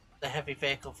the heavy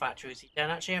vehicle factories. You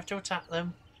don't actually have to attack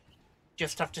them.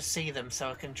 Just have to see them so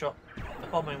I can drop a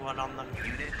bombing run on them.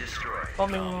 Unit destroyed.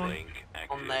 Bombing run Link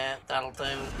active. on there, that'll do.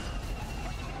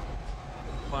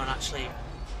 Won't actually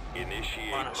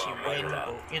Initiate win, bombing.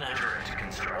 but you know. Turret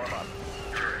constructing.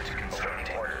 Turret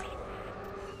constructing. Orders.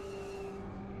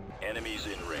 Enemies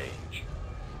in range.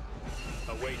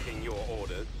 Awaiting your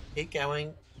orders. Keep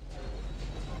going.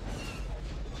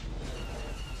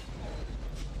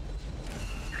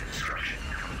 Construction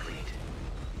complete.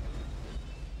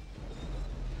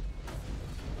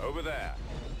 Over there.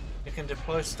 You can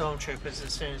deploy stormtroopers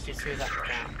as soon as you through that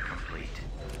Construction gap. complete.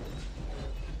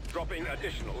 Dropping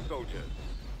additional soldiers.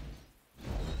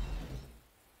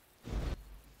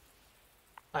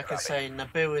 Like I say,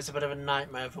 Naboo is a bit of a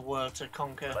nightmare of a world to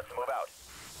conquer. Let's move out.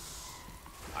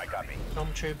 I copy.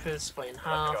 Stormtroopers split in Let's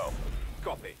half. go.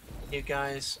 Copy. You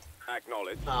guys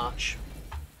Acknowledge. march.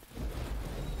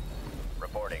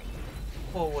 Reporting.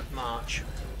 Forward march.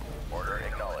 Order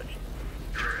acknowledged.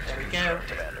 There we go.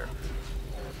 Commander.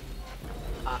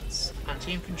 That's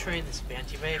anti-infantry, this will be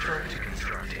anti-vehicle.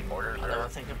 Constructing. Order. Although I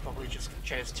think I probably just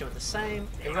chose two of the same.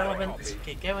 Irrelevant,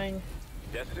 keep going.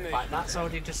 Destination. Right, that's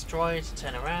already destroyed,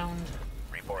 turn around.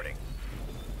 Reporting.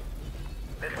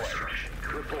 This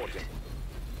way. Reporting.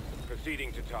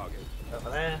 Proceeding to target. Over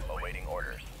there. Awaiting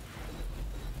orders.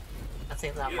 I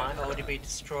think that might already be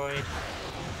destroyed.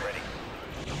 Ready.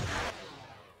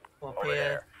 Up Over here.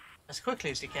 there. As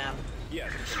quickly as you can.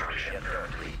 Yes. Construction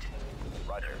complete.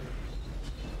 Roger.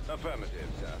 Affirmative,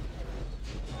 sir.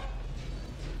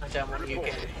 I don't want you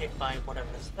getting hit by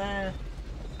whatever's there.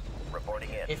 Reporting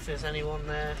in. If there's anyone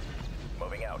there.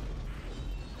 Moving out.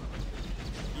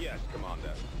 Yes,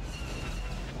 Commander.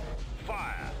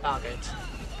 Fire. Target.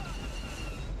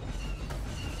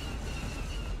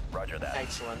 Roger that.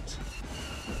 Excellent.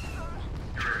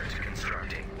 Turret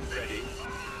constructing. Ready.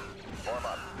 Form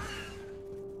up.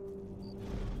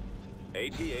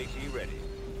 AT-AT ready.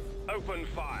 Open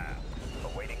fire.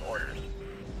 Awaiting orders.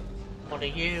 What are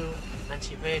you?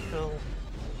 Anti-vehicle.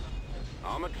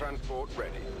 Armored transport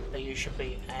ready. So you should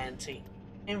be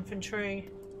anti-infantry.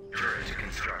 Turret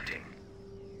constructing.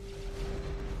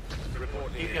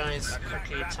 Reporting You in. guys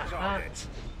quickly attack target.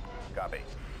 that. Copy.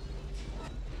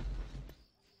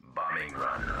 Bombing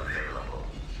run available.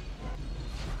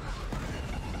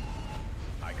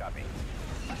 I copy.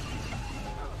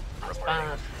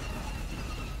 bad.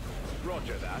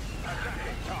 Roger that.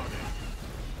 Attacking target.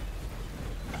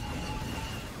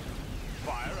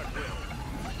 Fire at will.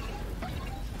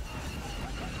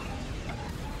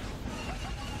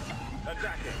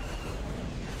 Attacking.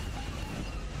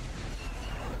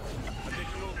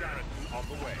 Additional garrison on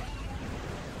the way.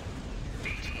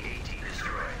 BT-80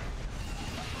 destroyed.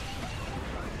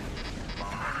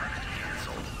 Bombardment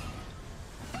cancelled.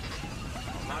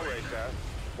 On my way, sir.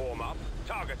 Form up.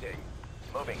 Targeting.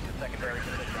 Moving to secondary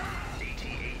position.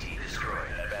 BT-80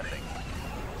 destroyed. Advancing.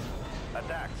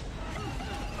 Attack.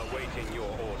 Awaiting your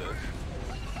orders.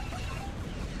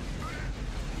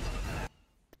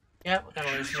 Yep, we're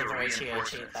gonna lose another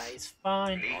AT-AT. That is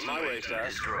fine. On my way, sir.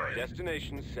 Destroyed.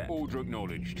 Destination set. Order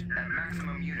acknowledged. At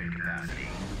maximum unit capacity.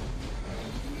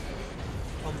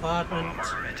 Bombardment.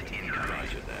 Bombardment incoming.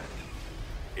 Roger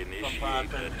that. Initiate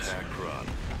Bombardment. attack run.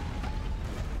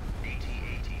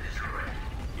 BT-80 destroyed.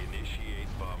 Initiate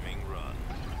bombing run.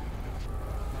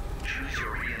 Choose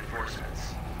your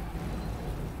reinforcements.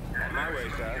 On my way,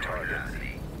 sir. Target.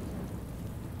 Capacity.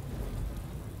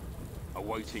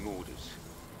 Awaiting orders.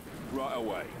 Right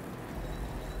away.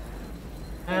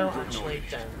 No, Order actually,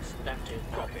 acknowledged. don't do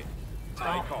that. Copy. I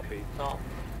Stop. copy. Stop.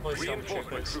 Voice on Reinforcement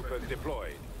troopers. troopers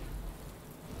deployed.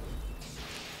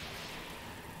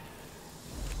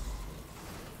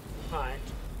 Right,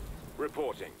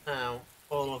 Reporting. now,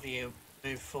 all of you,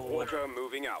 move forward. Order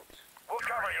moving out. We'll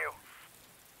cover you.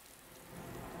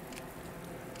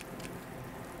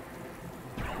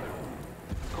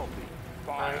 Copy.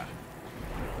 Fire.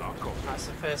 I'll copy. That's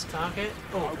the first target.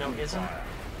 Oh, no, it isn't. Fire.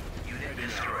 Unit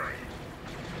destroyed.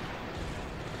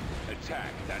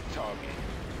 Attack that target.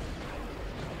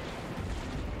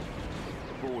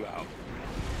 Ball out.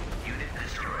 Unit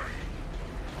destroyed.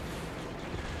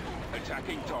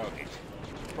 Attacking target.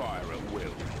 Fire at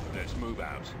will. Let's move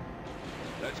out.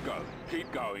 Let's go.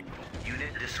 Keep going. Unit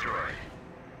destroyed.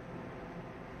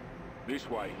 This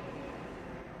way.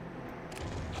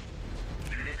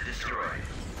 Unit destroyed.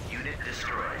 Unit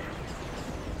destroyed.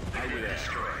 Over Unit there.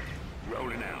 destroyed.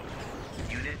 Rolling out.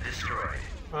 Unit destroyed.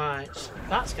 Right,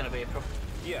 that's going to be a problem.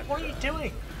 Yes. What are you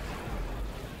doing?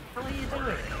 What are you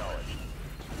doing?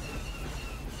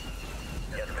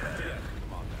 Yes, Commander. Yes,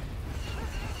 Commander.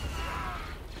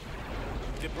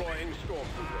 Deploying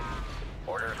stormtroopers.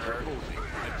 Order, sir. Reporting.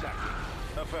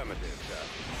 Attacking. Affirmative, sir.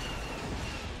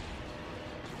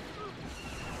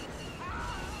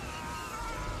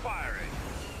 Firing.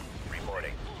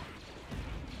 Reporting.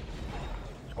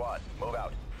 Squad, move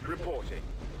out. Reporting.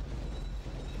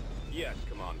 Yes,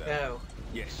 Commander. Go.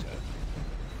 Yes, sir.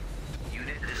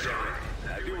 Unit destroyed.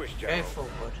 As you wish, Go General.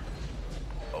 forward.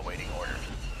 Awaiting orders.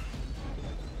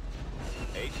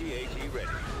 AT-AT ready.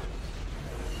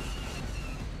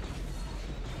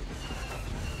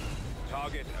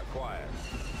 Target acquired.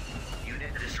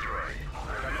 Unit destroyed.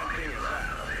 Commencing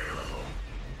attack.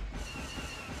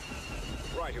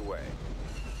 Right away.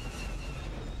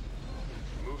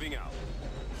 Moving out.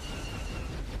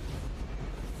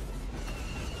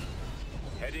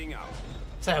 Heading out.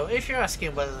 So, if you're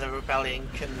asking whether the rebellion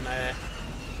can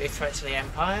be a threat to the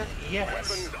Empire, yes.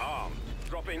 Weapons armed.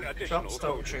 Dropping additional Drop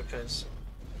soldiers. stormtroopers.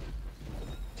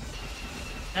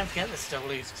 Don't forget there's still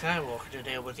Luke Skywalker to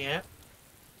deal with yet.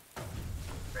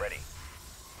 Ready.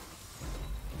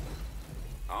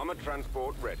 Armored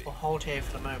transport ready. We'll hold here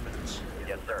for the moment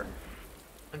Yes, sir.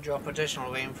 and drop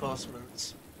additional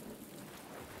reinforcements.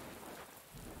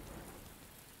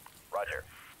 Roger.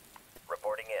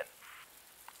 Reporting in.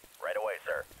 Right away,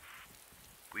 sir.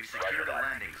 We've secured a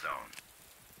landing zone.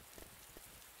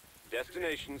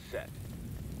 Destination set.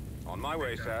 On my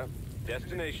way, sir.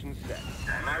 Destination set.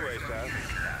 On my way, sir. Unit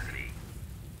capacity.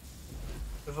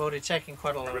 We've already taken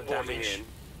quite a lot of Reporting damage. in.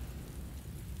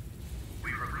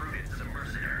 We recruited some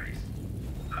mercenaries.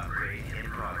 Upgrade in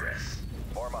progress.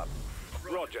 Form up.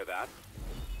 Roger that.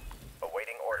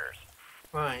 Awaiting orders.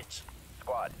 Right.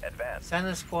 Squad, advance. Send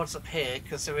the squads up here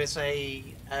because there is a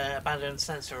abandoned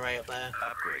sensor array up there.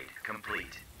 Upgrade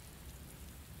complete.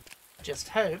 Just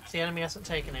hope the enemy hasn't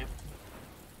taken it.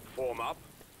 Form up.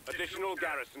 Additional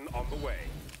garrison on the way.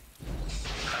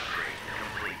 Upgrade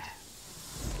complete.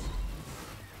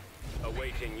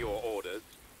 Awaiting your orders.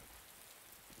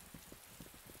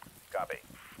 Copy.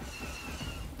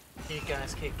 You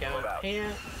guys keep going Move up out.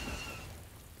 here.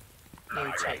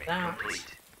 You take that. Complete.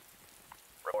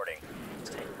 Reporting.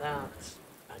 Take that.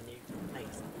 And you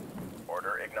make that.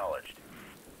 Order acknowledged.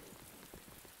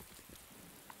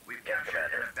 We've captured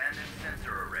an abandoned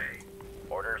sensor array.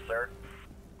 Order, sir.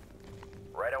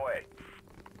 Right away.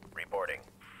 Reporting.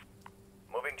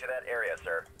 Moving to that area,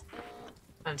 sir.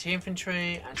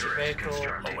 Anti-infantry, anti-vehicle,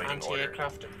 Awaiting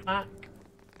anti-aircraft attack.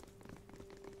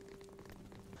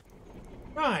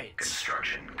 Right.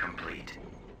 Construction complete.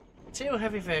 2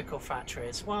 heavy vehicle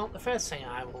factories. Well, the first thing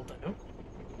I will do,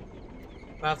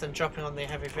 rather than dropping on the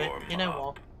heavy vehicle, you know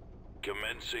what?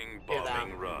 Commencing Do that.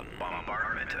 bombing run.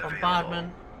 Bombardment available.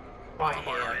 Bombardment, right here.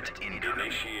 Bombardment incoming.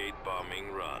 Initiate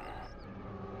bombing run.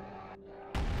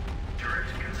 Turret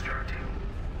constructing.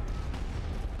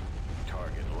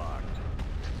 Target locked.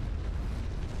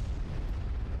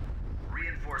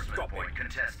 Reinforcement Copy. point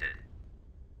contested.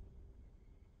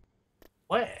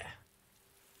 Where?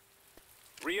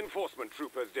 Reinforcement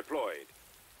troopers deployed.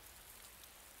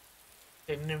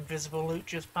 Did an invisible loot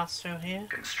just pass through here?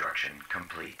 Construction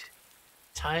complete.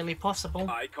 Entirely possible.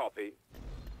 I copy.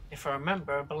 If I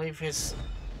remember, I believe his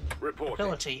Reporting.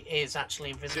 ability is actually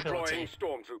invisibility. Deploying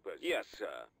stormtroopers. Yes,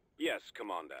 sir. Yes,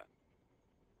 Commander.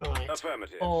 Right.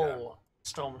 Affirmative, All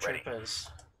stormtroopers.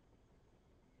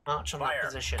 March on Fire. that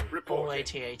position. Reporting. All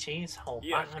AT-ATs. Hold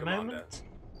Yes, back a Commander. moment.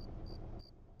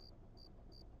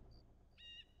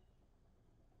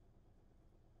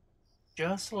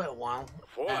 Just a little while.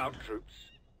 Fallout and troops.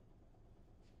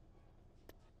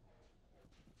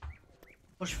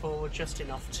 push forward just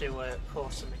enough to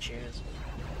cause some issues.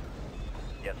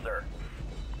 Yes, sir.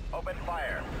 Open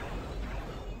fire.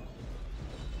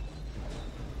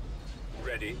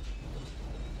 Ready.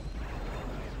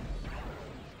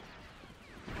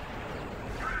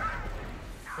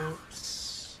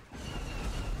 Oops.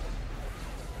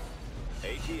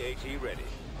 AT-AT ready.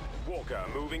 Walker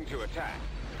moving to attack.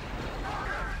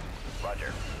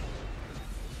 Roger.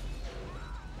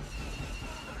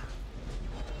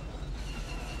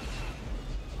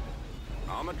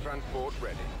 Armored transport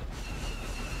ready.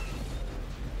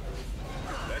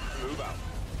 Let's move out.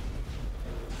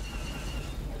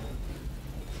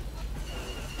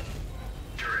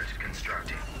 Turret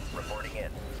constructing. Reporting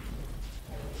in.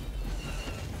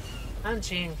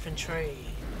 Anti-infantry.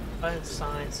 Both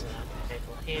sides.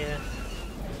 Vehicle here.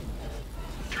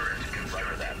 Turret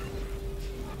constructing.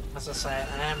 As I say,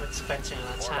 I am expecting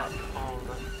an attack on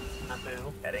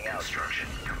Naboo. Heading out. Construction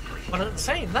complete. But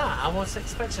saying that, I was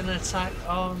expecting an attack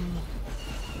on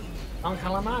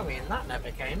Calamari, and that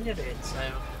never came, did it? So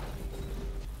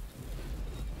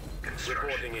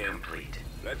Reporting in. Complete.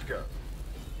 Let's go.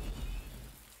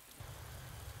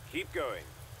 Keep going.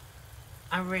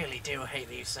 I really do hate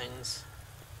these things.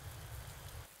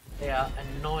 They are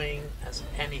annoying as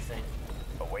anything.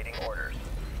 Awaiting orders.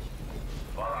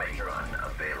 Bombing run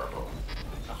available.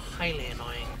 They're highly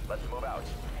annoying. Let's move out.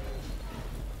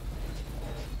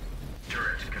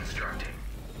 Turret constructing.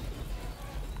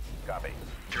 Copy.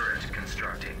 Turret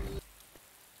constructing.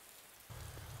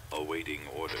 Awaiting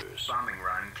orders. Bombing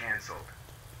run canceled.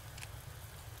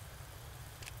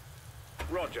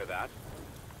 Roger that.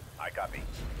 I copy.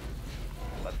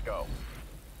 Let's go.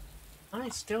 I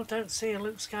still don't see a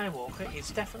Luke Skywalker.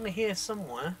 He's definitely here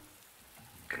somewhere.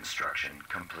 Construction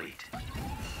complete.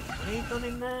 Have you gone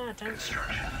in there?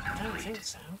 Construction I don't complete. think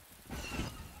so.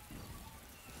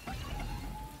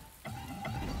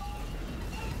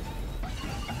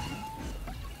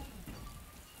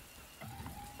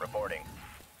 Reporting.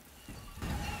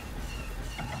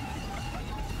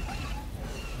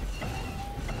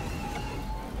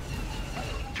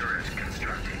 Turret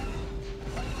constructing.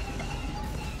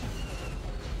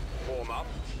 Form up.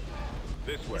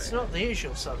 This way. It's not the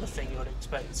usual sort of thing you would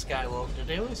expect Skywalker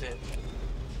to do, is it?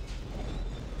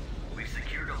 We've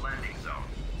secured a landing zone.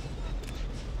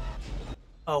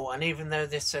 Oh, and even though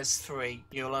this says 3,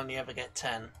 you'll only ever get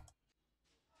 10.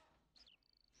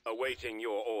 Awaiting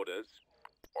your orders.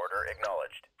 Order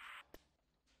acknowledged.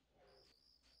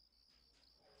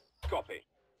 Copy.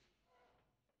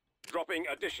 Dropping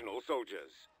additional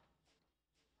soldiers.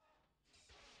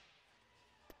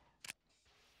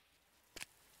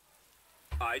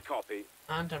 I copy.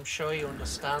 And I'm sure you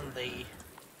understand the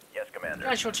Yes, Commander.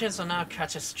 casualties are now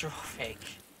catastrophic.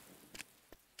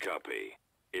 Copy.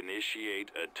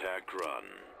 Initiate attack run.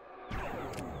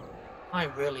 I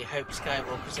really hope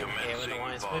Skywalker's in here, Commencing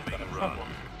otherwise we've got a bombing problem.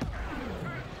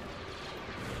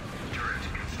 Turret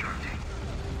constructing.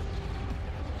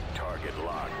 Target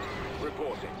locked.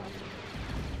 Reporting.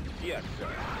 Yes, sir.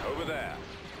 Over there.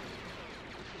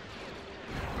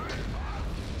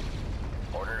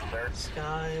 Order, sir.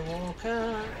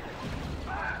 Skywalker,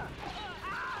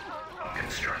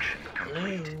 Construction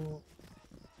complete. Luke.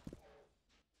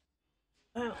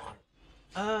 Where on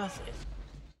earth is...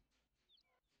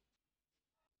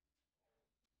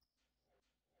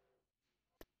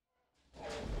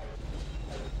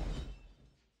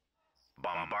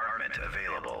 Bombardment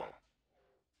available.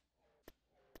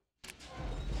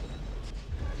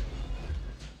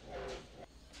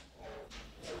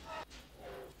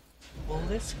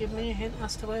 this give me a hint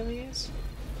as to where he is?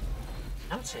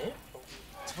 That's it.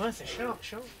 It's worth a shot,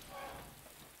 sure.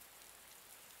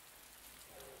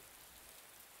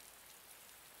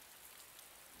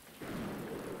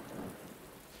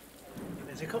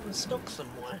 Has he gotten stuck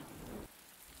somewhere?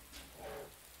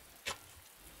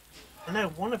 I know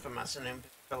one of them has an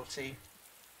invisibility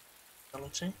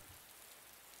ability.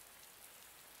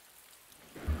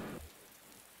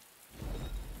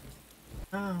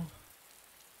 Oh.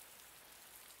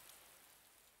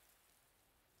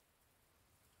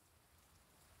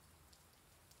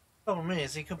 Problem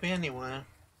is, he could be anywhere.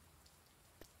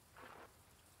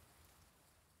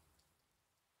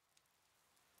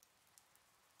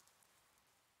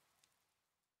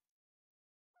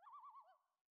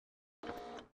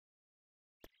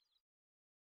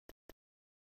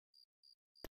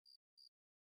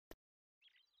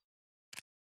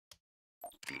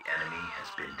 The enemy has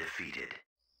been defeated.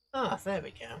 Ah, there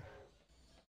we go.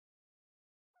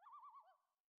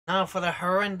 Now for the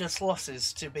horrendous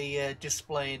losses to be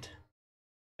displayed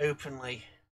openly.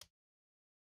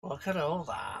 Look at all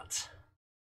that.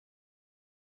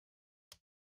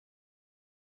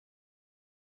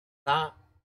 That.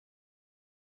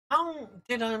 How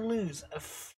did I lose a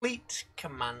fleet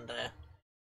commander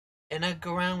in a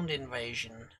ground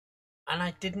invasion and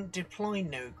I didn't deploy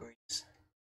no grease?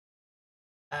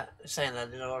 Saying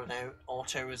that they're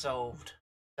auto-resolved,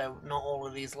 so not all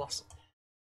of these losses.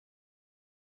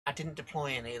 I didn't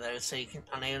deploy any of those, so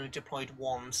and I only deployed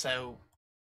one, so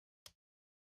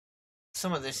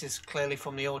some of this is clearly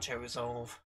from the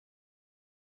auto-resolve.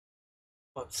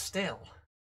 But still.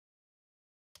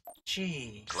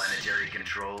 Jeez. Planetary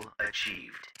control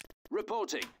achieved.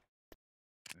 Reporting.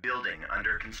 Building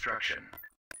under construction.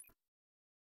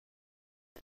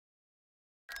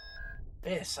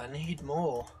 This, I need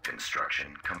more.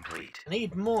 Construction complete. I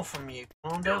need more from you,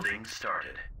 Commander. Building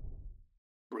started.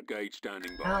 Brigade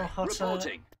standing by. Al Hutter,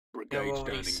 Reporting. Brigade you're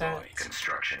already standing by. set.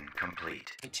 Construction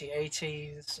complete.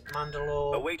 AT-80s,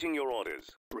 Mandalore. Awaiting your orders.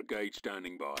 Brigade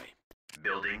standing by.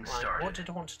 Building Right, started. what did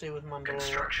I want to do with Mandalore?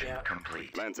 Construction Yeah.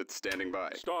 complete. Lancet standing by.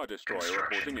 Star Destroyer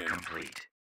Construction reporting in. complete.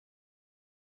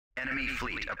 Enemy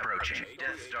fleet approaching.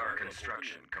 Death Star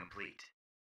construction complete.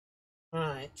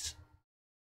 Right.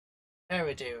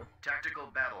 Eridu. Tactical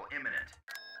battle imminent.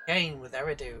 Again with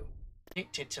Eridu.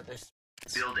 Addicted to this.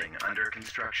 Building under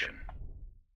construction.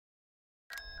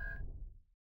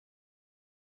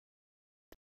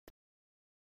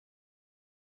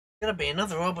 Gonna be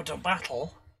another orbital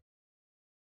battle.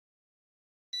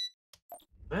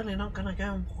 Really not gonna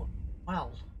go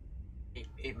well.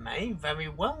 It may very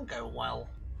well go well.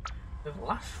 The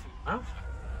last few months.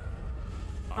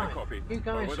 I Right, copy. you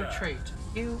guys Over there.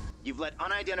 retreat. You've let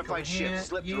unidentified Go here, ships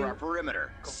slip you- through our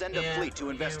perimeter. Send a here, fleet to you-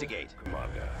 investigate.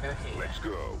 Commander, Go here. let's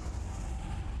go.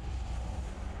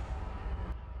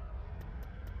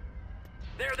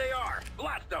 There they are!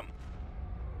 Blast them!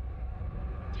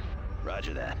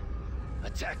 Roger that.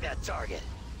 Attack that target.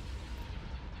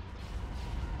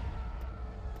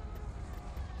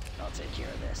 I'll take care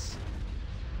of this.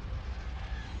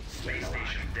 Space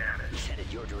station damaged. He's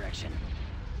headed your direction.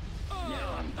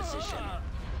 Now I'm in position.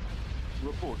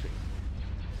 Reporting.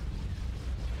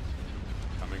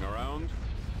 Coming around.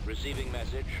 Receiving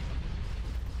message.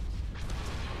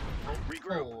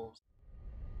 Regroup.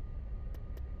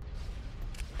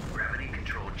 Gravity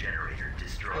control generator You're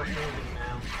destroyed. moving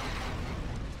now.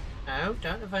 No,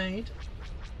 don't evade.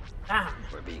 Damn.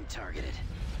 We're being targeted.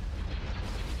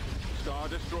 Star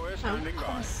Destroyer No, standing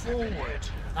come by. forward.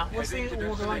 That was Heading the to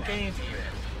order I destination.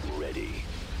 gave you. Ready.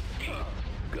 Keep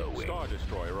going. Star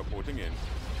Destroyer reporting in.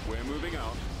 We're moving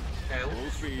out. Go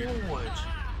Full speed. forward.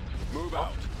 Move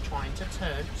out. Trying to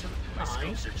turn to the My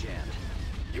side. scopes are jammed.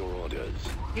 Your orders.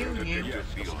 You Yes,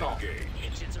 field stop. engaged.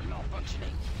 Engines are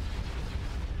malfunctioning.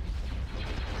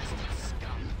 Blasted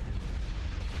scum.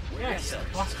 Yes,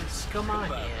 blasted scum are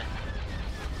here.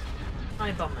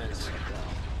 Hi, bombers. Where to go?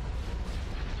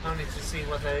 I need to see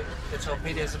whether the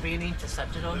torpedoes are being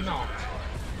intercepted or not.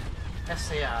 Yes,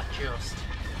 they are, just.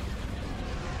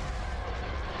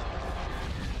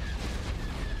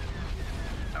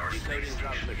 Our space Decoding station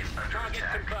transmission. is under Target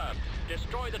attack. confirmed.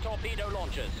 Destroy the torpedo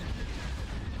launchers.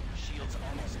 Shield's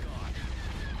almost gone.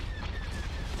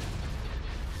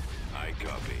 I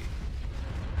copy.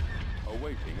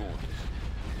 Awaiting orders.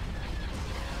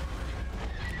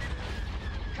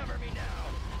 Cover me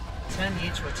now. Turn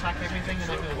you to attack everything and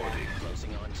everyone.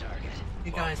 Closing on target.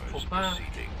 You guys pull back.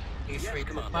 You Yes, three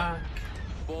pull Commander. back.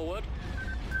 Forward.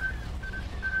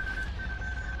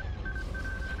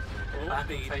 Full Back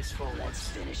and speed. face Let's forwards.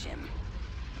 finish him.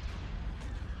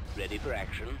 Ready for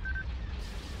action.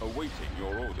 Awaiting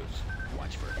your orders.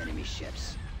 Watch for enemy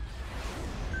ships.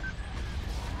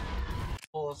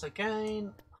 Pause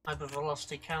again.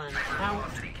 Hypervelocity cannon out.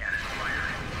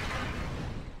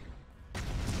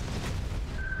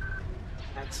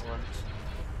 Excellent.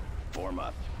 Form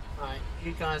up. Right,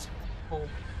 you guys pull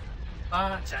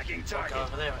back. Attacking Go target.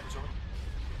 over there, actually.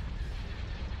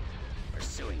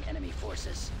 Pursuing enemy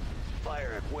forces.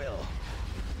 Fire at will.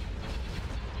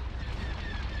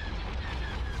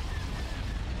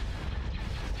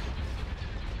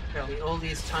 Really, all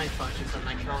these TIE fighters and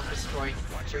they can't destroy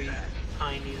three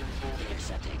tiny little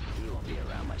Intercepting. He won't be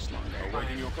around much longer.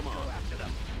 Awaiting your command. Go after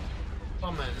them.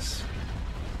 bombers.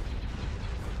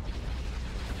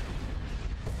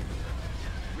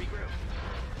 Regroup.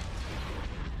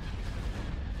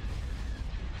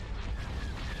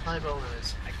 TIE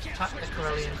bombers. Attack the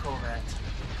Corellian Corvette.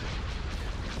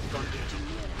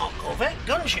 Not Corvette,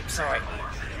 gunship, sorry.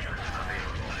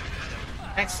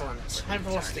 Excellent. High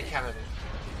velocity cannon.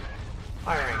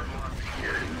 Firing.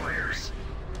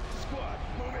 Squad,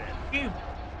 move in. You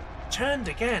turned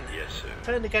again. Yes, sir.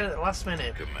 Turned again at the last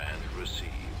minute. Command received.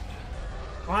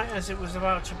 Right as it was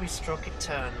about to be struck, it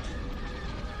turned.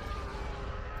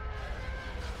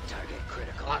 Target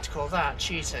critical. I like to call that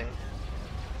cheating.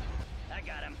 I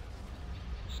got him.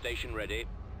 Station ready.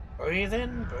 Breathe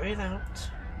in, breathe out.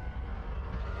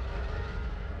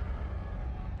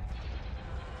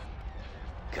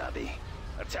 Copy.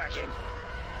 Attacking.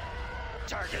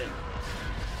 Targeting.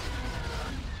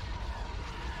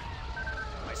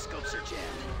 My scopes are jammed.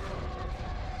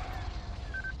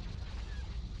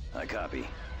 I copy.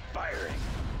 Firing.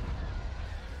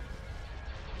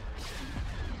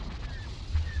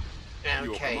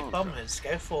 Okay, command, bombers,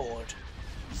 go forward.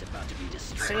 He's about to be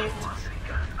See destroyed. it? Velocity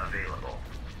gun available.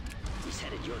 He's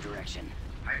headed your direction.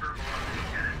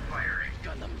 Hypervelocity cannon firing.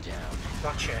 Gun them down.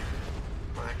 Gotcha.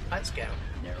 Right, let's go.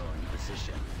 Narrowing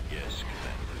position. Yes,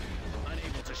 Commander.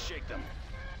 Unable to shake them.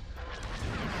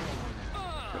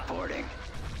 Reporting.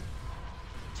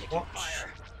 Taking What?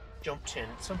 fire. Jumped in.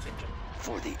 Something jumped.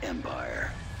 For the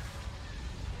Empire.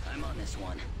 I'm on this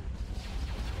one.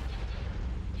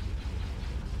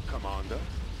 Commander.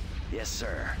 Yes,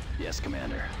 sir. Yes,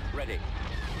 Commander. Ready.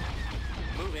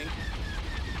 Moving.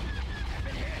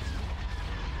 Been hit.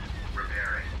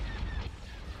 Repairing.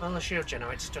 Well, the shield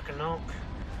generator took a knock.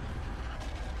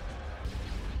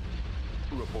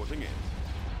 Reporting in.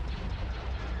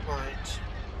 Right.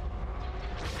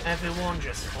 Everyone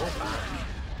just fall back.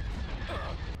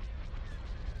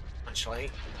 Actually,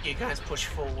 you guys push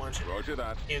forward. Roger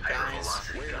that. You guys,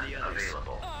 Hypervelocity gun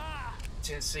available.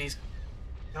 since these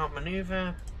can't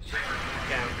maneuver,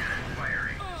 go.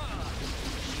 Firing.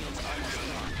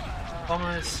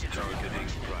 Bombers, Targeting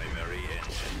primary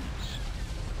engines.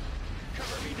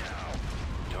 Cover me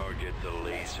now. Target the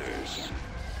lasers.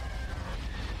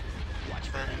 Watch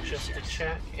for and enemy just to ships.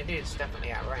 check, it is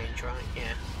definitely at range, right?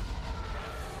 Yeah.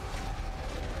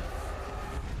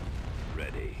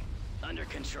 Ready. Under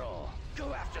control.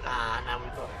 Go after them. Ah, now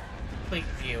we've got complete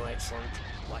view, excellent.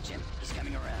 Watch him. He's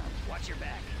coming around. Watch your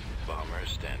back. Bomber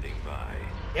standing by.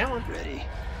 Yeah, one. Ready.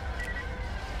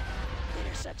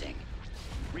 Intercepting.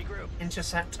 Regroup.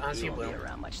 Intercept as you won't will. be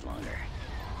around much longer.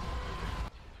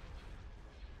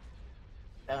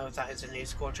 Oh, that is a new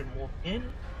squadron walking in.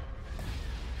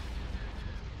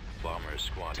 Bomber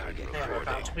squadron Target They are about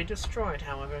to reporting. be destroyed,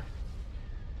 however.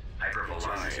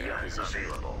 Hypervelocity gun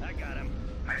available. I got him.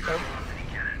 Hypervelocity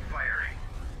cannon firing.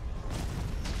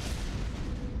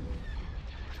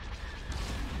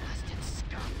 Blasted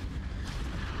scum.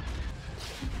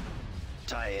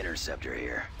 TIE interceptor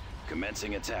here.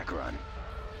 Commencing attack run.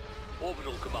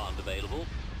 Orbital command available.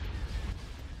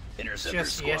 Interceptor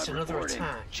Just squad yet another reporting.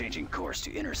 attack. Changing course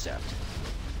to intercept.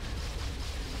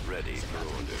 Ready for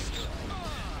orders.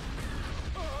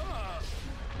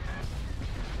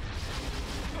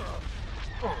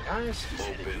 Come on, guys.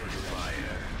 Open fire.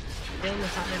 Deal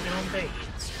with that living on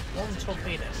beads. One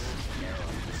torpedo.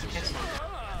 Excellent.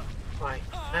 Right,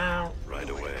 now, Right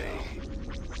away.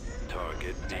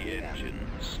 Target the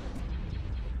engines.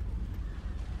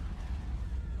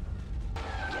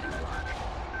 Getting a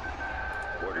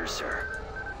lock. Orders, sir.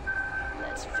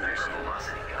 Let's finish him.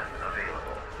 Hypervelocity gun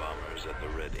available. Bombers at the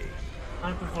ready.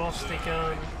 hypervelocity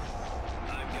gun,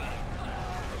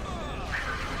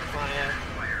 fire,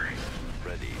 Firing.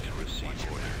 Ready to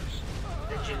receive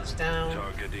orders. engines down.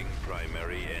 Targeting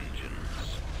primary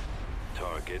engines.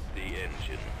 Target the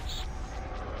engines.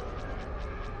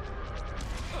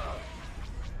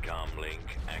 Comlink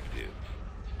active.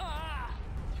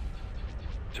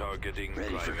 Targeting Ready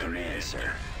for primary command, engines.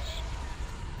 sir.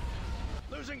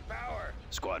 Losing power.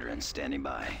 Squadron standing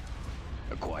by.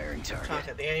 Acquiring target.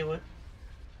 Target the A one.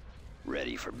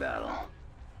 Ready for battle.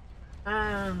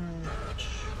 And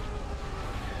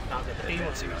target the B one.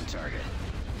 Advancing on target.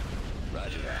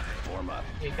 Roger that. Form up.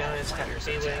 You guys get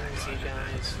the B wings. You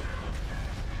guys.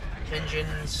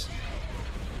 Engines.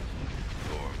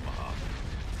 Form up.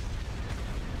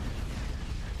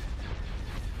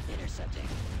 Intercepting.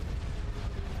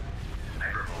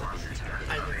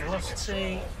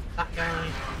 Hypervelocity. That guy.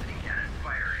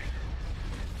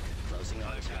 Closing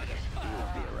on target. We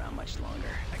won't be around much longer.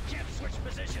 I can't switch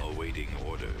position. Awaiting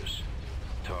orders.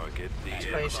 Target the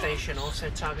Space station. Also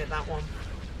target that one.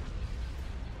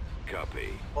 Copy.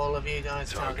 All of you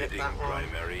guys target Targeting that one.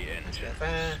 primary Let's engine. get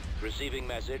there. Receiving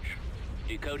message.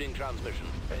 Decoding transmission.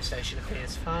 Space station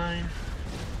appears fine.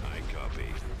 I copy.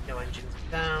 No engines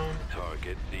down.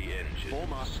 Target the engine.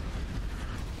 Form up.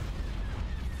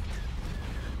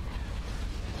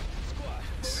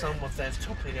 Some of those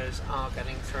torpedoes are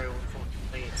getting through,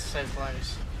 unfortunately. It's so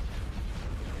close.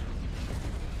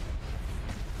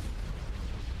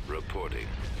 Reporting.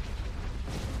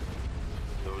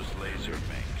 Those laser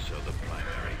banks are the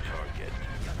primary target.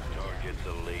 Target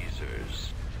the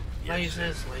lasers. Yes,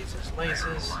 sir.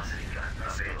 Lasers.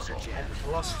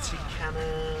 Velocity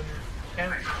cannon.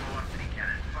 Go.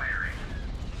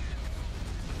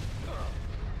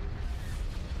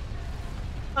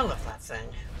 I love that thing.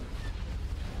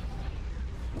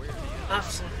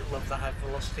 Absolutely love the high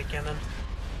velocity cannon.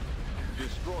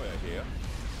 Destroyer here.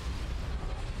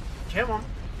 Come on.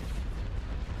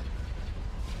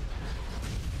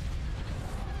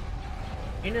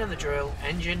 You know the drill.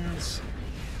 Engines.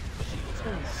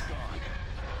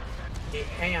 The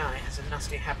AI has a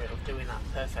nasty habit of doing that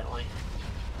perfectly.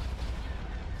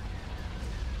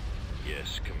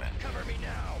 Yes, Commander. Cover me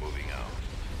now. Moving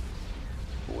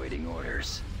out. Awaiting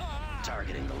orders.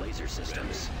 Targeting the laser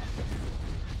systems.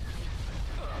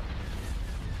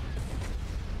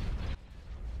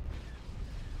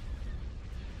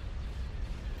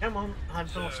 Come on, high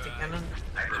velocity cannon.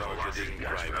 Targeting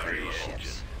primary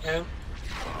engines. Go.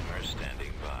 Bomber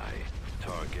standing by.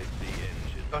 Target the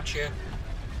engine. Gotcha.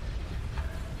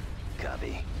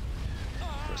 Copy.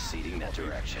 Proceeding that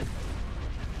direction.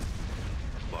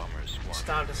 Bomber swarm.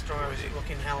 Star Destroyer is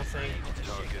looking healthy.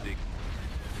 Targeting.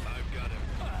 I've got him.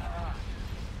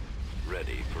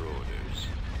 Ready for orders.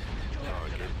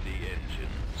 Target the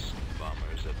engines.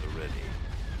 Bombers at the ready.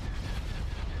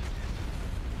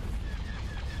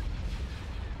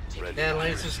 Ready. Their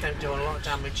lasers don't do a lot of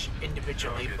damage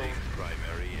individually, but Targeting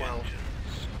primary well,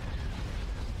 engines.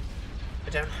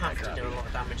 they don't have to do a lot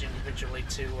of damage individually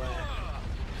to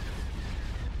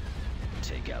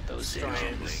Take out those destroy it.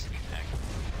 engines.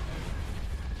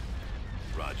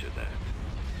 Roger that.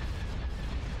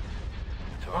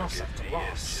 Loss Target after the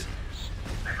loss.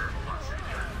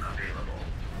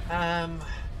 engines.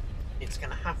 It's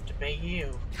gonna have to be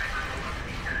you.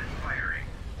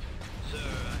 Sir,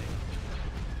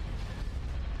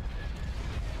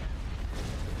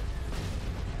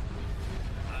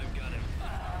 I've got him.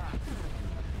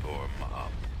 Form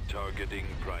up. Targeting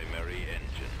primary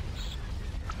engines.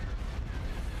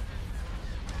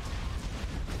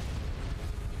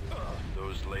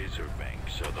 Those laser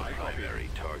banks are the primary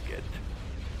target.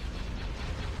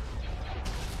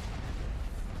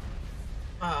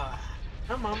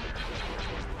 Come on.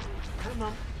 Come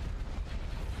on.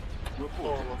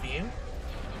 All of you.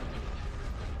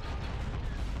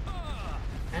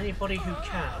 Anybody who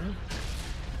can,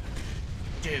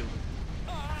 do.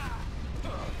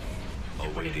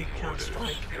 Anybody who Awaiting can orders.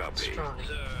 strike, Copy. strike. I've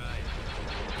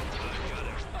got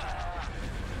him.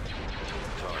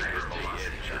 Target the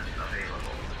engine.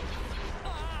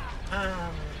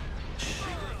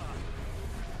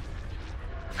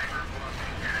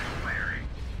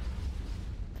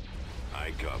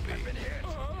 I copy.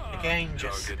 Again,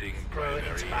 just Targeting throw it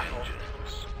primary into battle.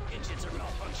 engines. Engines are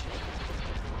malfunctioning.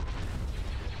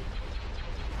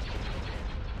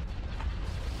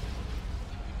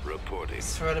 Reporting.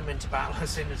 Throw them into battle as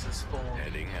soon as they spawn.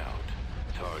 Heading out.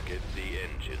 Target the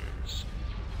engines.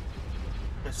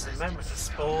 Just the moment they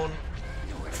spawn,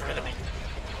 throw them in.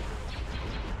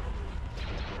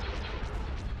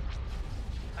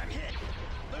 I'm hit.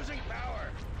 Losing power.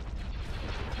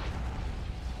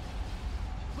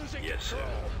 Losing Yes, sir.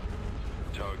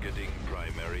 control. Targeting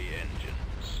primary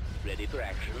engines. Ready for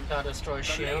action. Star Destroyer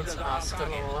shields lasers are on still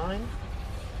target. online.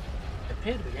 They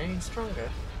appear to be getting stronger.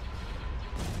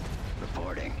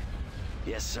 Reporting.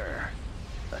 Yes, sir.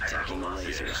 Attacking the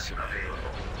lasers.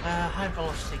 High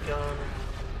velocity gun.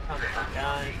 Target that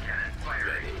guy.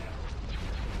 Ready.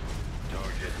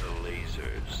 Target the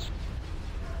lasers.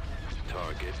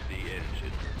 Target the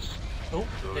engines. Oh,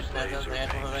 Those didn't know that laser they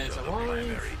had one of banks those are the alive.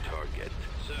 primary target.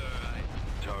 Sir,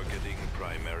 targeting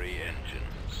primary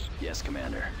engines. Yes,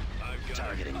 Commander. I've got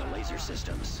Targeting the laser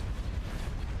systems.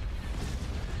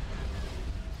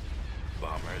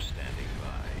 bomber standing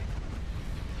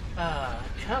by.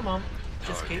 Come on.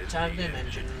 Just keep Target targeting the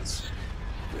engines.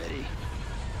 Ready.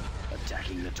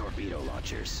 Attacking the torpedo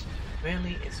launchers.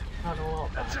 Really, it's not a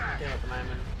lot that I can do at the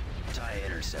moment. TIE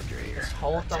interceptor here. Just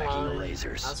hold the Attacking line, the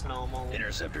lasers. as normal.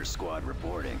 Interceptor squad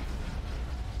reporting.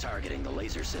 Targeting the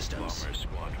laser systems. Bomber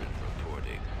squadron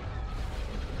reporting.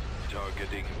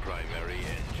 Targeting primary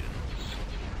engines.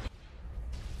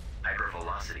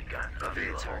 Hypervelocity gun Being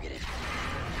available. targeted.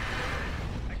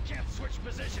 I can't switch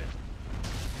position.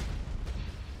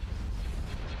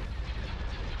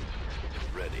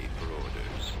 Ready for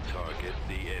orders. Target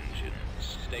the engines.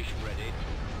 Station ready.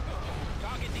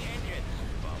 Target the engines.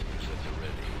 Bombers at the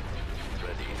ready.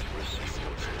 Ready to receive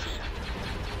orders.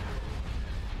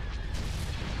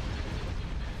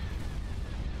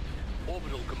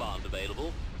 Orbital command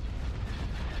available.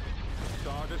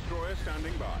 Star Destroyer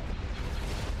standing by.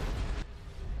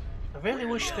 I really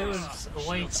wish there was a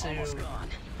way Shield's almost to gone.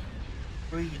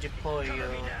 redeploy your...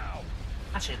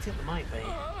 Actually, I think there might be.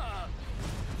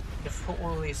 If I put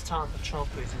one of these target patrol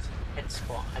cruisers in head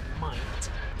spot, I might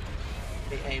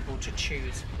be able to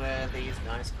choose where these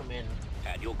guys come in.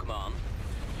 At your command.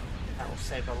 That will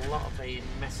save a lot of the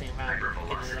messing around at the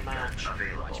beginning of the Hypervelocity gun match. Watch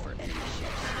available. for enemy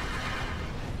ships.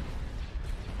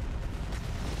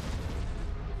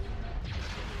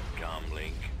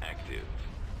 Comlink active.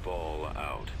 Fall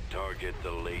out. Target the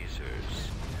lasers.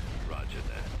 Roger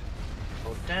that.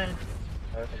 Oh, dead.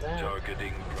 Over there.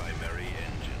 Targeting primary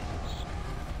engines.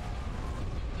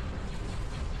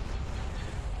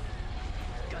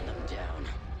 Gun them down.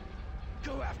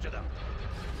 Go after them.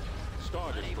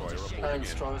 Star Unable Destroyer to shake reporting in.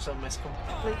 Destroyer's almost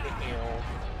completely healed.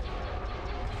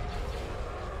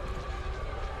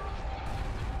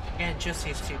 Again, just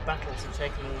these two battles have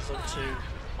taken us up to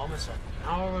almost an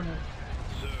hour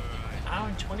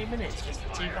and 20 minutes just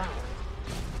for two battles.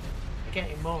 They're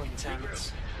getting more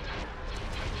intense.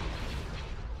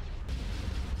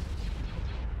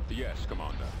 Yes,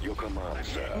 Commander. Your command,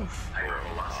 sir.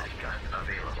 Hypervelocity gun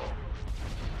available.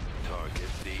 Target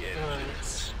the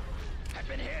engines. Right. I've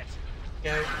been hit.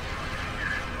 Go.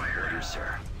 Orders,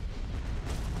 sir.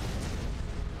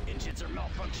 Engines are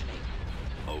malfunctioning.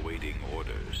 Awaiting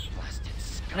orders. Blasted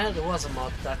I know there was a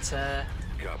mod that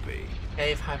Copy.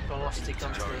 gave hypervelocity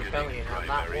guns to the rebellion, and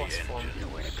that was fun.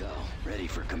 Nowhere to go. Ready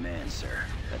for command, sir.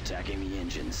 Attacking the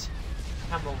engines.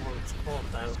 I can't remember what it's called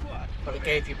though, but it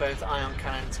gave you both ion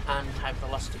cannons and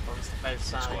hypervelocity guns to both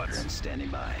Squadron sides. standing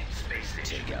by. Space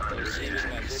station Take out those under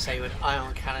attack. engines. So you would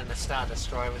ion cannon a Star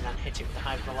Destroyer and then hit it with a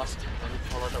hypervelocity gun,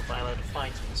 followed up by a load of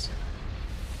fighters.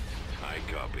 I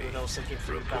copy. It would also give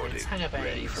the Reporting. rebellion's hangar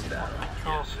Ready bays. for battle. I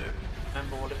can't Yes, sir.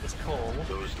 remember what it was called.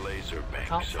 Those laser can't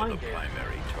banks are the find it.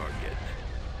 primary target.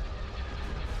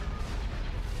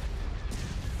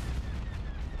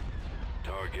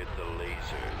 Target the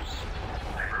lasers.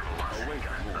 Hypervelocity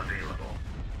gun available.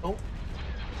 Oh,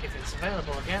 if it's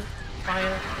available again,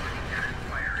 fire.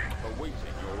 Firing.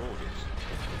 Awaiting your orders.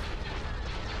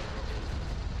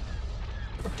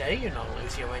 How dare you not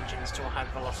lose your engines to a high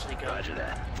velocity gun? Roger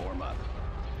that. Form up.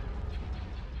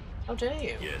 How dare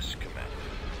you? Yes, Commander.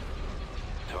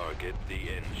 Target the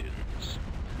engines.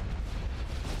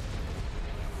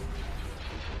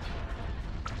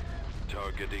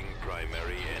 Targeting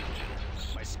primary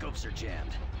engines. My scopes are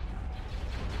jammed.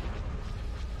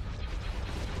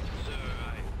 Sir,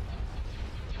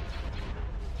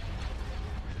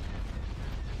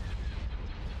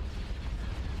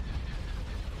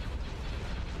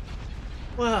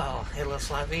 Well, it looks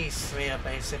like these three are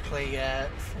basically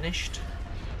finished.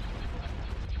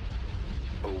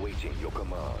 awaiting your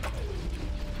command.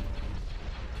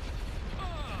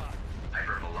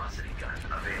 Hypervelocity gun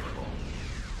available.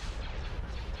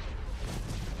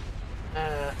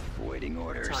 Waiting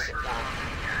orders. Target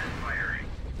that. Firing.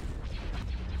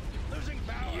 Losing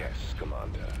power. Yes,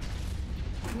 Commander.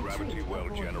 Gravity well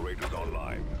generators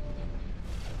online.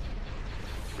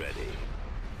 Ready.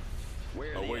 Where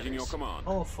are the Awaiting your others? command.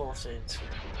 All forces.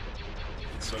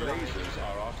 The Strike. lasers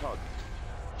are our target.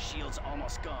 Shield's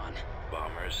almost gone.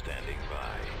 Bomber standing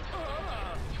by.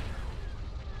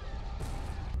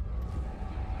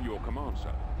 Your command,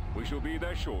 sir. We shall be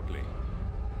there shortly.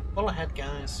 Pull ahead,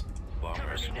 guys.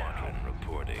 Bomber squadron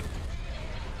reporting.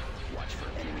 Watch for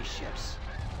enemy ships.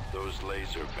 Those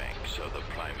laser banks are the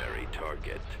primary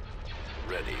target.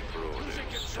 Ready for orders.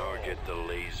 control. Target the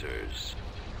lasers.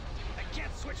 I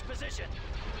can't switch position.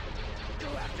 Go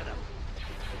after them.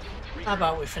 How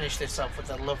about we finish this off with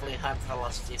a lovely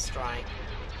hypervelocity strike?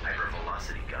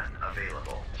 Hypervelocity gun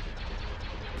available.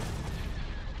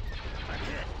 I'm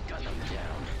hit. Gun them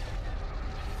down.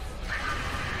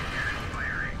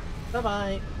 Firing.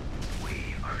 Bye-bye.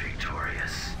 We are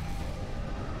victorious.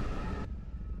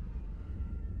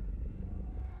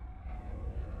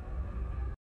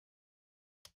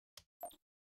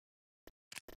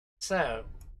 So,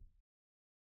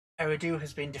 Eridu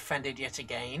has been defended yet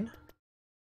again.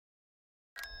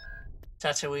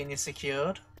 Tatooine is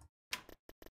secured.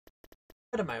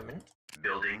 For a moment.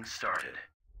 Building started.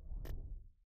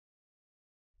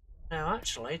 Now,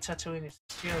 actually, Tatooine is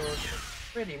secured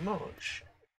pretty much.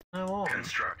 Now on.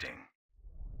 Constructing.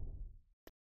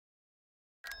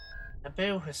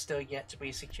 Naboo has still yet to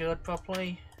be secured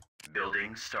properly.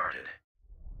 Building started.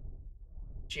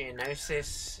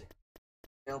 Geonosis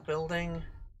still building.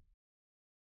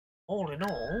 All in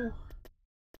all,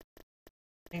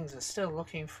 things are still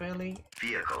looking fairly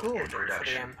Vehicle in good for the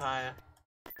production. Empire.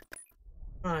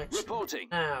 Right, Reporting.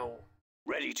 now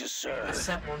Ready to I serve.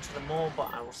 sent one to the mall,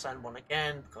 but I will send one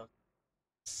again because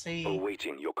see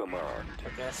Awaiting your command.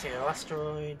 Garcia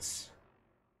asteroids.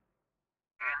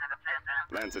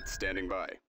 Lancet standing by.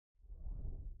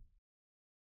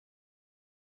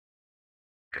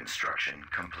 Construction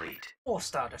complete.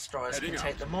 4-star destroyers Heading can out.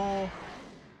 take them all.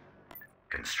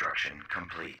 Construction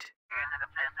complete.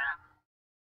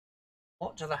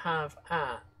 What do they have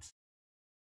at?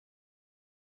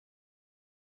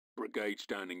 Brigade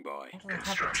standing by. What do they have at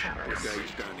Construction Taris? Brigade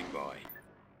standing by.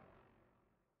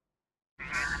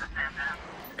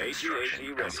 Construction AT-AT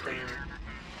ready. complete.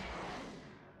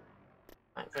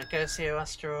 Right, for Garcia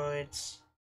asteroids.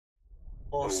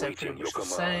 Also Awaiting pretty much your the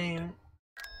command. same.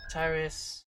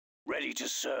 Taris. Ready to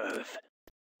serve.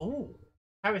 Ooh,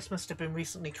 Taris must have been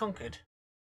recently conquered.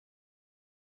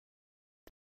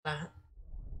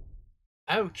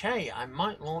 Okay, I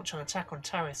might launch an attack on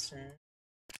Taris and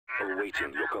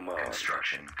Awaiting your command.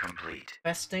 Construction complete.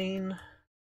 Vestine.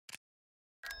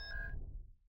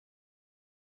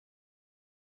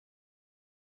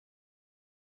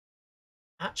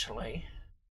 Actually,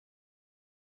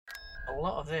 a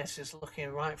lot of this is looking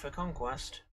right for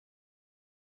conquest.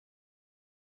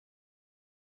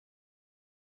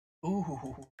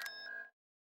 Ooh.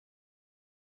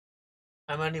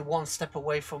 I'm only one step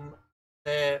away from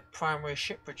their primary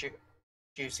ship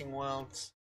producing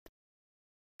worlds.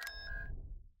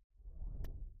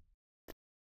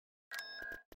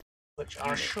 Which are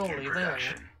Unit surely in there.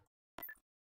 production.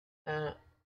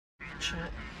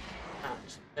 Check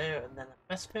that there and then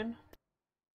a Bespin.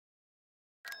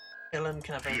 Ilum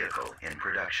can have a Vehicle in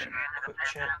production. quick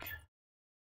check.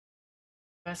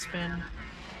 Bespin.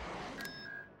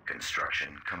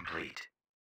 Construction complete.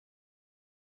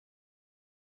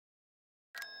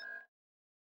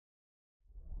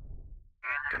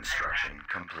 Construction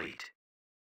complete.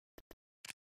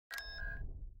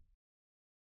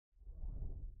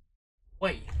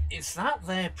 Wait, is that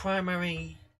their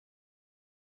primary?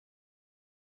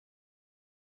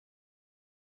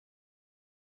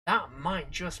 That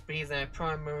might just be their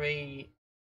primary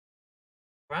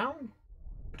ground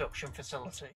production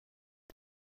facility.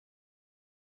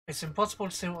 It's impossible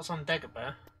to see what's on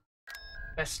Dagobah.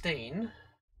 Vestine,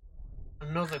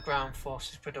 another ground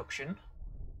forces production.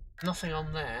 Nothing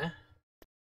on there.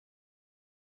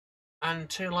 And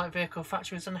 2 light vehicle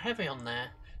factories and heavy on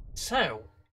there. So,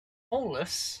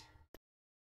 Paulus,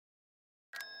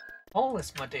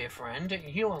 my dear friend,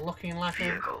 you are looking like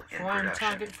Vehicle a in prime production.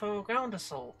 target for a ground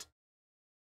assault.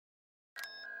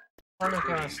 Recruiting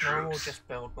Chronographs now will troops. just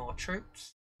build more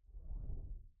troops.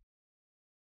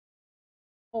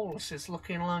 Paulus is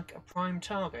looking like a prime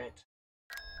target,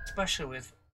 especially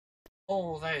with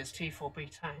all those T4B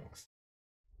tanks.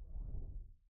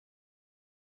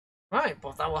 Right,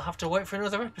 but that will have to wait for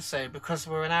another episode because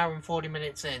we're an hour and 40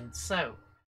 minutes in. So,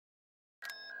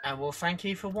 I will thank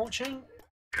you for watching.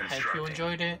 Hope you Constructing.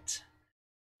 enjoyed it.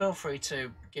 Feel free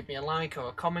to give me a like or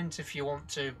a comment if you want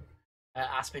to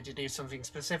ask me to do something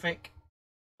specific.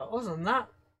 But other than that,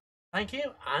 thank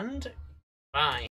you and bye.